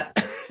with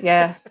that.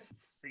 Yeah.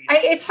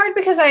 It's hard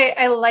because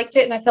I liked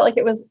it and I felt like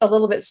it was a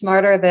little bit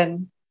smarter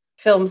than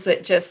films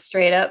that just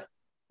straight up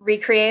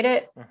recreate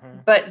it. Mm-hmm.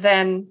 But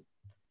then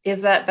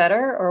is that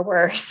better or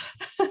worse?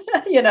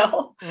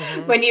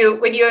 Mm-hmm. when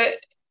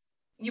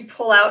you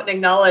pull out and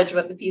acknowledge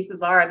what the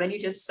pieces are and then you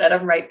just set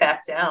them right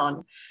back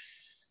down.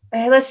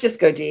 Hey, let's just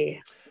go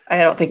D. I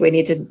don't think we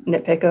need to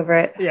nitpick over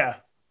it. Yeah,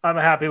 I'm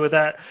happy with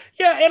that.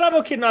 Yeah, and I'm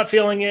okay not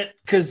feeling it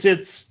because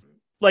it's,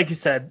 like you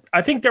said,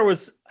 I think there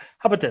was,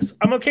 how about this?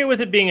 I'm okay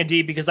with it being a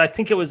D because I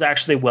think it was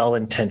actually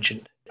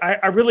well-intentioned.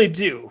 I really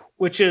do,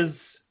 which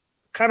is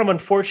kind of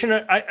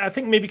unfortunate. I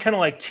think maybe kind of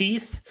like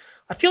Teeth.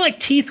 I feel like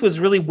Teeth was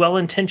really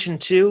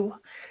well-intentioned too.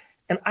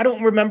 And I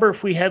don't remember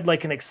if we had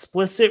like an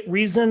explicit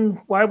reason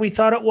why we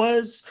thought it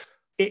was.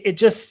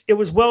 It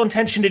was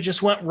well-intentioned. It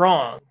just went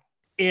wrong.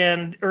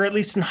 Or at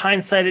least in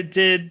hindsight, it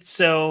did.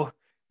 So,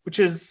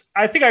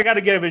 I think I got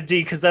to give it a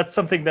D because that's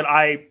something that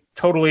I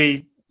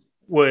totally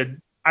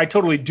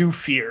do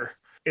fear.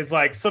 Is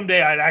like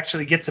someday I'd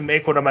actually get to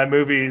make one of my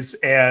movies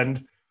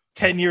and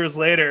 10 years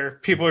later,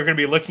 people are going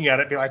to be looking at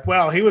it and be like,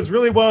 well, he was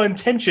really well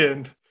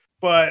intentioned,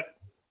 but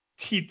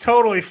he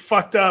totally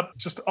fucked up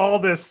just all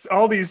this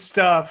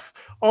stuff,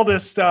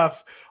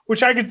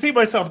 which I could see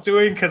myself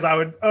doing because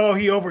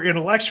he over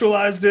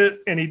intellectualized it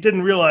and he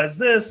didn't realize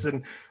this.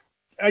 And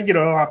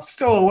I'm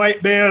still a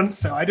white man,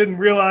 so I didn't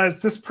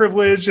realize this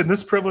privilege and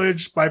this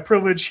privilege. My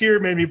privilege here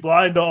made me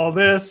blind to all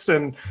this.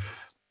 And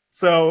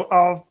so,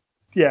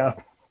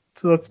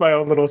 so that's my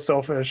own little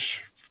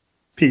selfish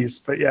piece.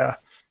 But yeah.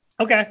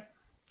 Okay,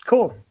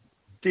 cool.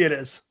 It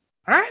is.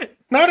 All right.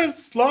 Not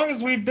as long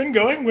as we've been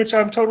going, which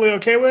I'm totally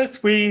okay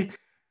with. We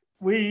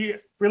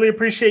really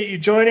appreciate you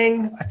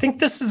joining. I think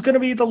this is going to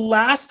be the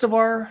last of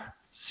our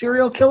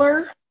serial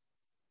killer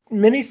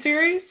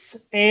miniseries,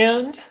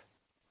 and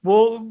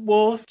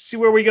we'll see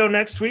where we go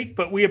next week.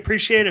 But we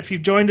appreciate if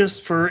you've joined us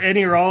for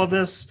any or all of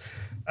this.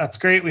 That's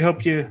great. We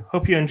hope you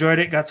enjoyed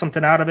it, got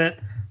something out of it.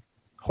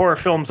 Horror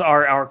films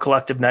are our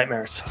collective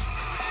nightmares.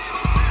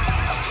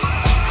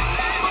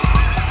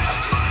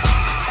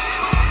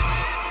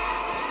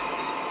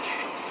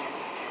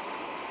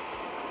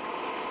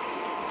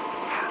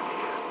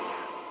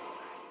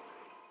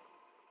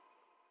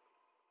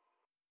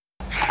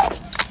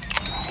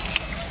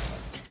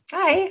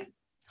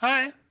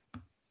 Hi.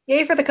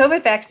 Yay for the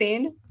COVID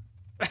vaccine.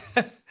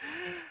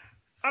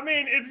 I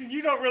mean,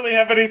 you don't really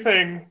have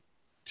anything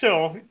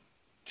till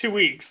 2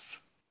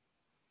 weeks.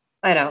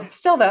 I know.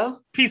 Still,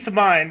 though. Peace of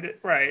mind,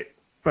 right.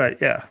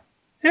 But yeah.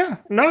 Yeah.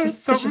 No,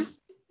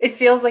 it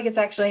feels like it's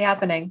actually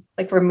happening.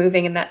 Like we're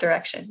moving in that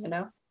direction, you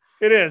know?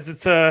 It is.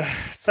 It's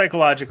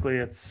psychologically,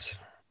 it's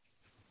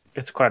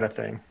quite a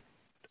thing.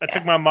 I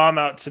took my mom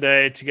out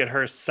today to get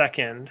her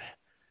second.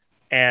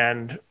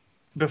 And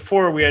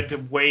before we had to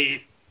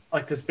wait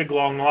like this big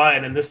long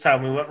line, and this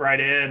time we went right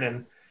in,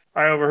 and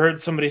I overheard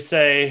somebody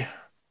say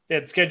they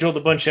had scheduled a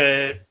bunch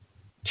of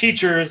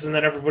teachers and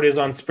then everybody was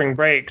on spring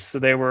break, so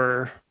they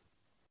were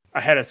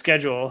ahead of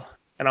schedule,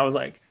 and I was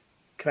like,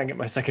 can I get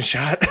my second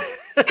shot?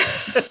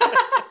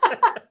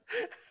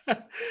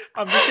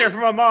 I'm just here for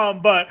my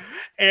mom,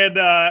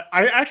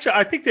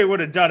 I think they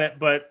would have done it,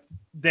 but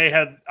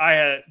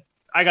I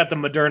got the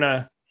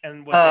Moderna,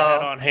 and what they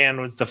had on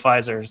hand was the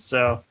Pfizer,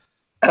 so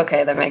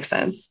okay, that makes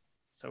sense.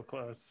 So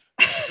close.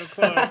 So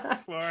close,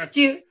 Laura. But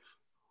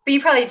you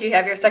probably do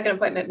have your second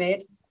appointment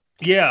made.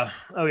 Yeah.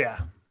 Oh,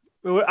 yeah.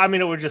 I mean,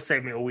 it would just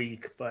save me a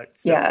week, but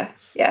so.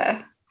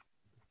 Yeah.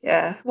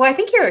 Well, I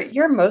think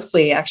you're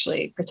mostly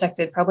actually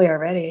protected probably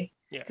already.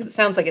 Yeah. Because it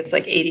sounds like it's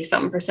like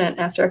 80-something%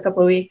 after a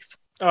couple of weeks.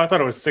 Oh, I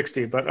thought it was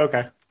 60, but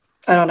okay.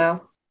 I don't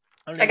know.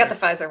 I got the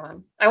Pfizer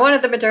one. I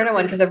wanted the Moderna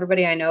one because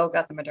everybody I know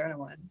got the Moderna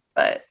one.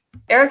 But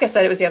Erica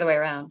said it was the other way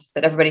around,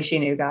 that everybody she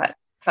knew got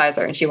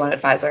Pfizer and she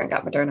wanted Pfizer and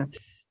got Moderna.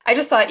 I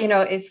just thought,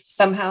 if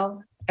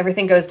somehow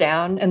everything goes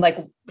down and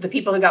like the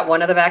people who got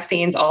one of the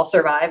vaccines all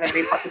survive and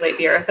repopulate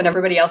the earth and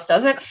everybody else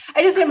doesn't,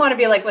 I just didn't want to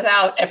be like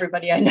without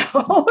everybody I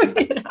know,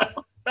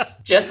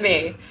 just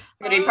me. I'm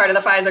going to be part of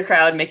the Pfizer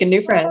crowd, making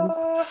new friends.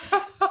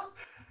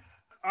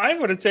 I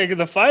would have taken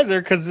the Pfizer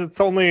because it's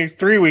only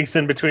 3 weeks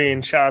in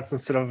between shots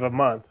instead of a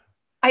month.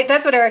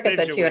 That's what Erica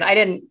said too. And I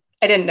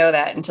didn't know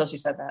that until she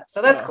said that.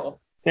 So that's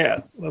cool. Yeah,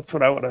 that's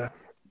what I would have.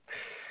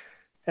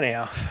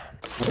 Anyhow.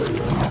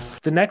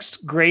 The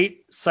next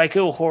great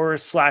psycho horror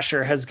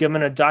slasher has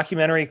given a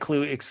documentary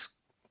clue.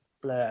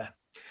 The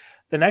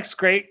next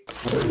great.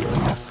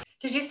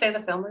 Did you say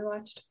the film we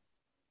watched?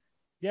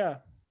 Yeah.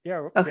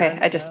 Okay,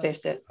 I just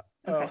spaced it.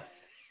 Okay.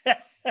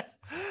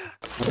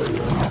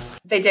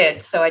 They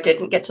did, so I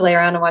didn't get to lay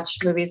around and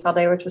watch movies all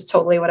day, which was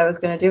totally what I was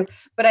going to do.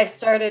 But I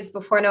started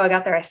before Noah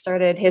got there. I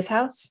started His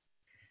House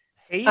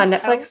on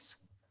Netflix. House?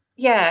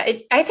 Yeah,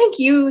 I think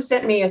you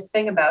sent me a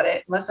thing about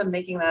it, unless I'm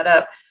making that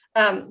up.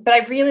 But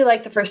I really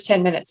like the first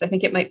 10 minutes. I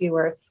think it might be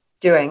worth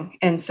doing.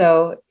 And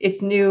so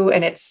it's new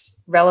and it's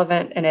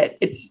relevant and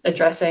it's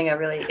addressing a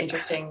really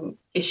interesting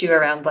issue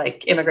around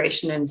like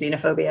immigration and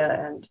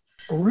xenophobia. And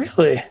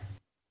really?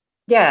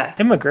 Yeah.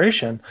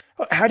 Immigration.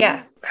 How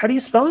do you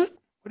spell it?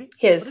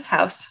 His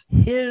House.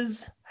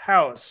 His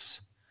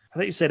House. I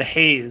thought you said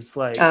Haze.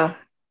 Like, I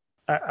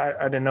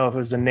didn't know if it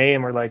was a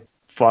name or like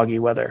foggy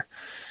weather.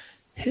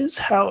 His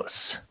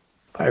House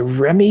by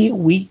Remy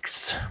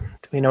Weeks.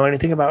 Do we know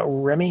anything about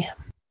Remy?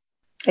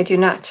 I do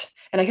not.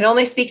 And I can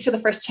only speak to the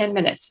first 10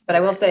 minutes, but I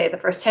will say the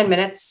first 10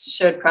 minutes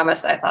should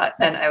promise, I thought.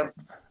 And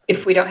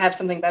if we don't have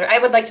something better, I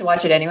would like to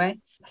watch it anyway.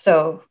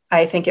 So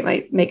I think it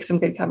might make some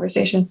good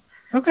conversation.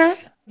 Okay.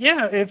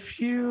 Yeah. I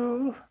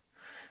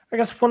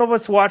guess if one of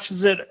us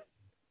watches it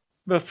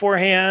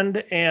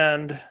beforehand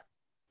and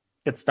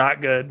it's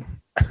not good,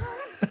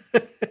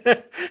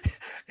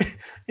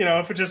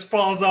 if it just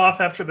falls off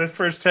after the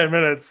first 10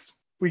 minutes,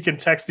 we can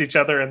text each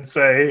other and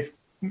say,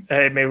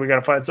 hey, maybe we got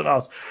to find something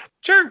else.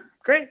 Sure.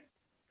 Great.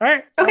 All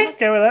right. Okay. I'm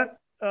okay with that.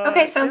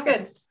 Okay. Sounds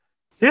good.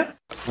 Yeah.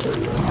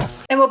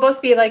 And we'll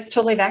both be like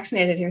totally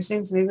vaccinated here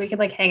soon. So maybe we could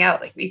like hang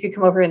out. Like you could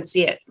come over and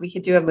see it. We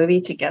could do a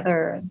movie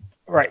together.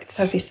 Right.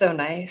 That'd be so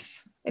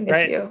nice. I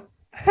miss you.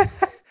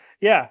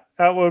 Yeah.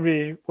 That will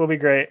be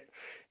great.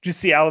 Did you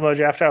see Alamo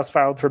Drafthouse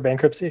filed for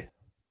bankruptcy?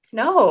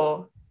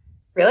 No.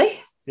 Really?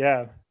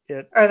 Yeah.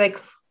 Are they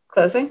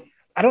closing?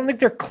 I don't think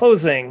they're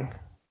closing.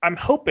 I'm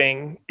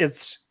hoping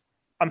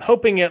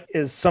it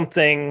is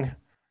something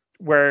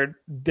where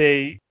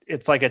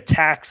it's like a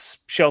tax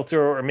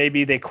shelter, or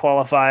maybe they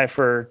qualify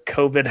for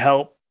COVID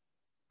help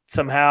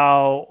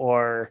somehow,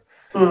 or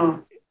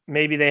Mm.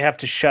 maybe they have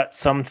to shut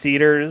some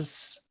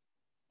theaters.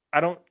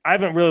 I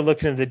haven't really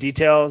looked into the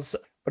details,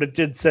 but it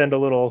did send a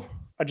little,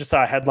 I just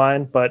saw a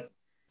headline, but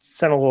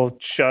sent a little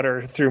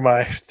shudder through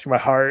my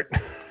heart.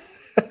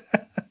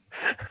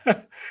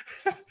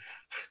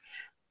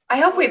 I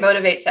hope we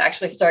motivate to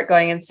actually start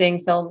going and seeing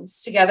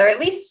films together, at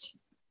least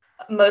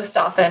most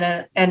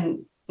often,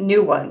 and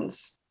new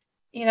ones,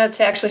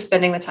 to actually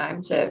spending the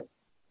time to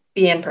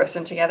be in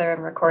person together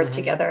and record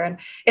together. And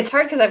it's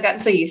hard because I've gotten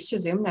so used to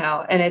Zoom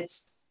now, and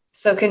it's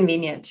so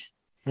convenient.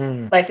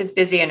 Life is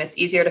busy, and it's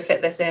easier to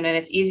fit this in, and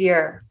it's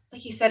easier.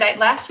 Like you said,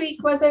 last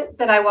week, was it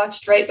that I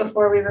watched right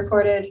before we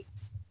recorded?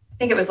 I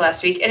think it was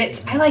last week.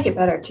 And I like it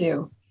better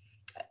too.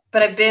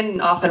 But I've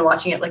been often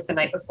watching it like the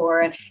night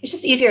before, and it's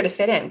just easier to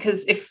fit in,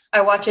 because if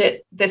I watch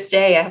it this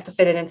day, I have to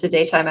fit it into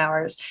daytime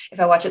hours. If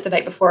I watch it the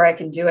night before, I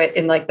can do it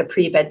in like the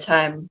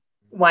pre-bedtime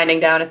winding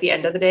down at the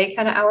end of the day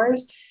kind of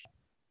hours.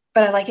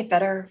 But I like it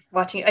better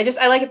watching. I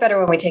like it better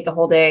when we take a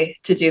whole day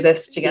to do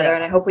this together. Yeah.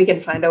 And I hope we can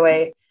find a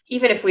way,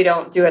 even if we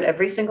don't do it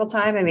every single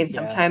time. I mean,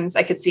 sometimes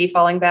I could see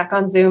falling back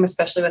on Zoom,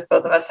 especially with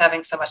both of us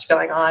having so much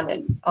going on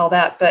and all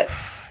that. But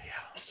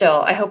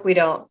still, I hope we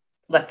don't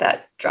let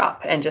that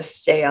drop and just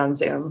stay on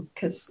Zoom,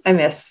 because I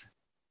miss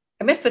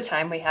the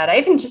time we had. I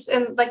even just,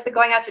 in like the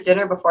going out to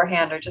dinner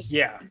beforehand, or just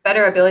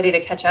better ability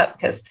to catch up,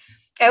 because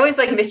I always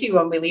like miss you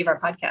when we leave our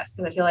podcast,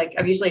 because I feel like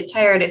I'm usually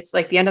tired. It's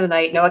like the end of the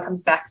night. Noah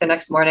comes back the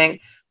next morning.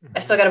 I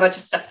still got a bunch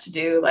of stuff to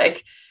do.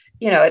 Like,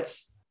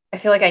 I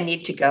feel like I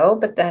need to go,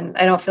 but then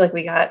I don't feel like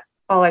we got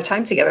all our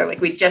time together.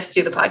 Like we just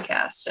do the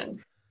podcast, and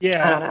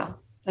I don't know.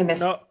 I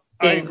miss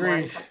being more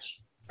in touch.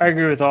 I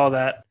agree with all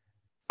that.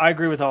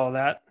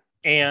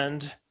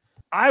 And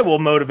I will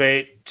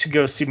motivate to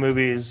go see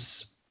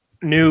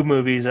new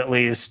movies, at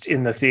least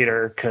in the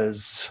theater,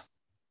 because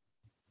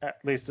at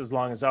least as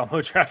long as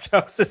Alamo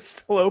Drafthouse is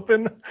still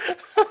open.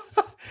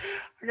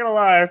 I'm gonna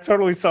lie,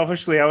 totally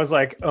selfishly, I was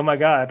like, oh my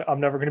God, I'm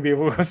never gonna be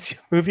able to go see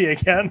a movie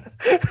again.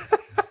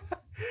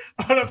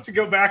 I don't have to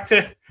go back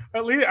to,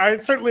 at least I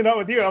certainly not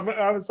with you.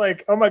 I was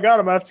like, oh my God,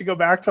 I'm gonna have to go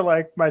back to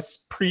like my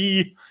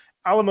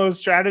pre-Alamo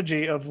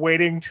strategy of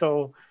waiting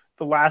till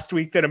the last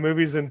week that a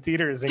movie's in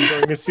theaters and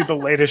going to see the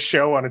latest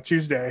show on a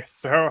Tuesday,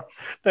 so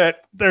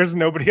that there's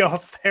nobody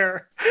else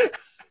there,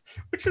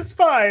 which is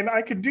fine.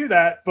 I could do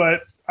that,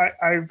 but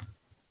I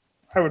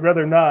would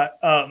rather not.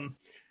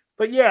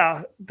 But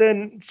yeah,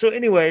 then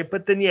you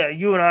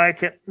and I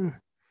can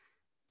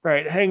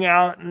hang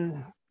out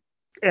and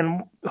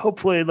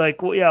hopefully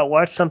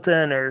watch something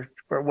or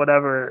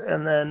whatever,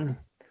 and then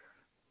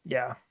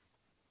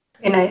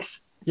be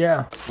nice.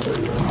 Yeah.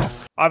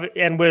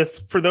 And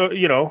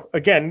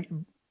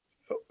again,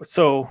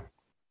 so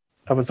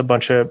that was a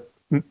bunch of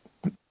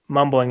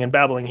mumbling and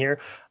babbling here.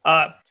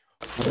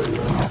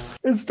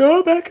 Is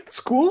Noah back in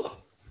school?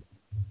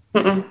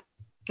 Mm-mm.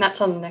 Not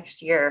till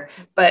next year,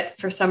 but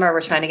for summer,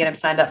 we're trying to get him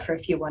signed up for a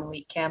few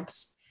 1-week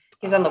camps.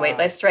 He's on the wait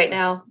list right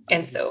now.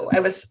 And so I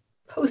was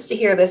supposed to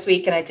hear this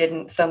week and I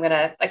didn't. So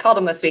I called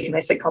him this week and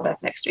they said, call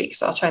back next week.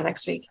 So I'll try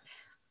next week.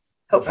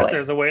 Hopefully. But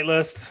there's a wait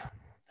list.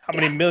 How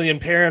many million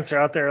parents are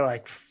out there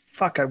like,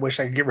 fuck, I wish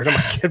I could get rid of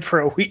my kid for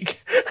a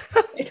week.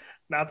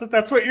 Not that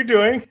that's what you're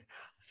doing,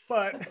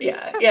 but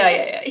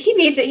yeah. He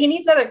needs it. He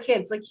needs other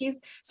kids. Like he's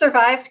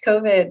survived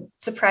COVID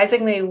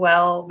surprisingly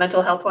well,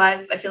 mental health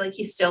wise. I feel like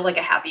he's still like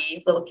a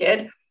happy little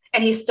kid.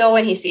 And he's still,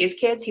 when he sees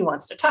kids, he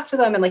wants to talk to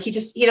them. And like, he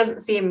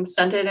doesn't seem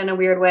stunted in a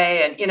weird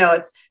way. And,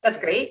 that's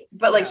great.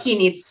 But like, he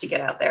needs to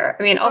get out there.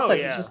 I mean, also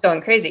he's just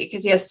going crazy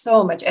because he has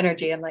so much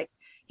energy and like,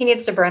 he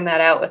needs to burn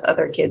that out with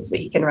other kids that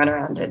he can run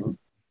around and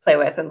play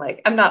with. And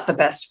like, I'm not the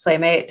best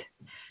playmate.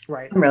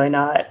 Right. I'm really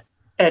not.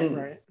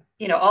 And,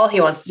 all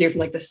he wants to do from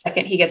like the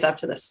second he gets up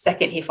to the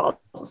second he falls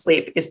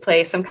asleep is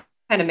play some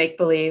kind of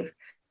make-believe,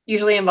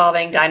 usually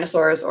involving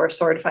dinosaurs or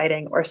sword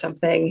fighting or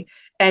something.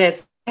 And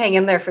it's hang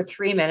in there for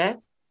 3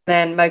 minutes.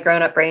 Then my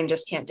grown-up brain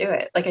just can't do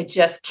it. Like I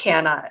just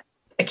cannot.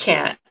 I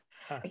can't.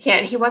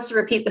 He wants to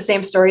repeat the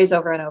same stories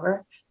over and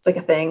over. It's like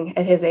a thing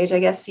at his age, I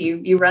guess.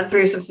 You run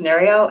through some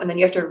scenario and then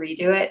you have to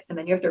redo it and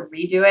then you have to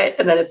redo it.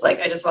 And then it's like,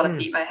 I just want to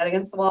beat my head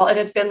against the wall. And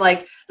it's been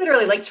like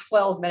literally like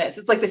 12 minutes.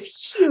 It's like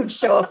this huge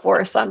show of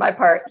force on my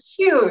part.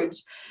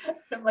 Huge. And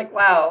I'm like,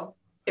 wow,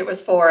 it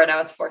was 4 and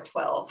now it's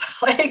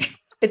 4:12. Like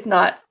it's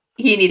not,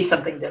 he needs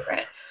something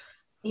different.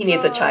 He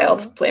needs a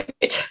child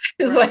playmate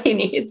is what he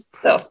needs.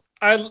 So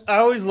I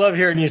always love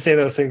hearing you say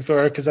those things,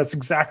 Laura, because that's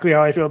exactly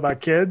how I feel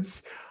about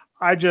kids.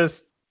 But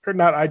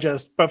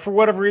for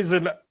whatever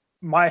reason,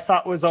 my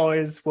thought was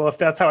always, well, if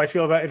that's how I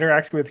feel about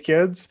interacting with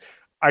kids,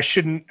 I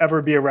shouldn't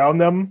ever be around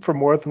them for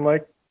more than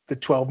like the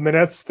 12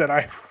 minutes that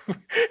I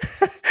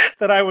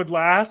that I would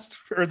last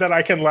or that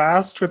I can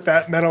last with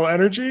that mental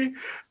energy.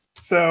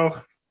 So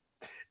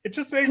it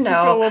just makes me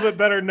feel a little bit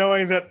better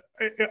knowing that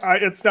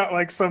it's not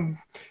like some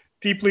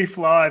deeply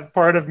flawed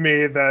part of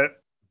me that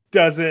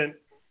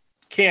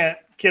can't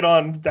get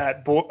on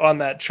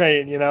that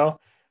train,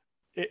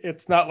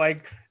 It's not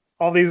like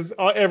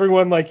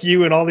everyone like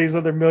you and all these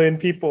other million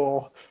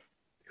people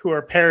who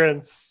are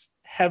parents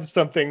have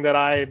something that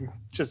I'm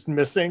just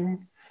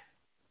missing.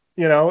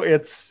 You know,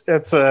 it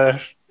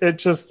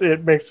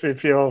makes me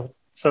feel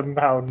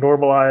somehow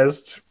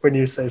normalized when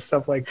you say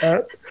stuff like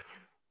that.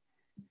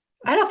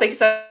 I don't think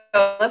so,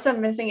 unless I'm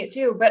missing it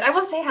too. But I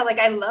will say how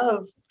I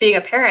love being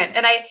a parent,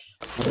 and I'm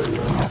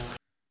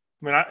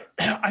not.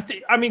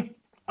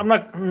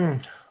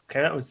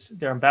 Okay, that was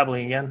there. I'm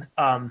babbling again.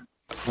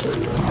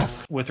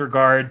 With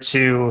regard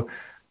to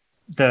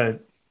what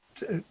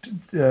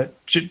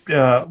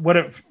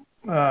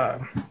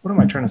am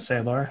I trying to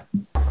say, Laura?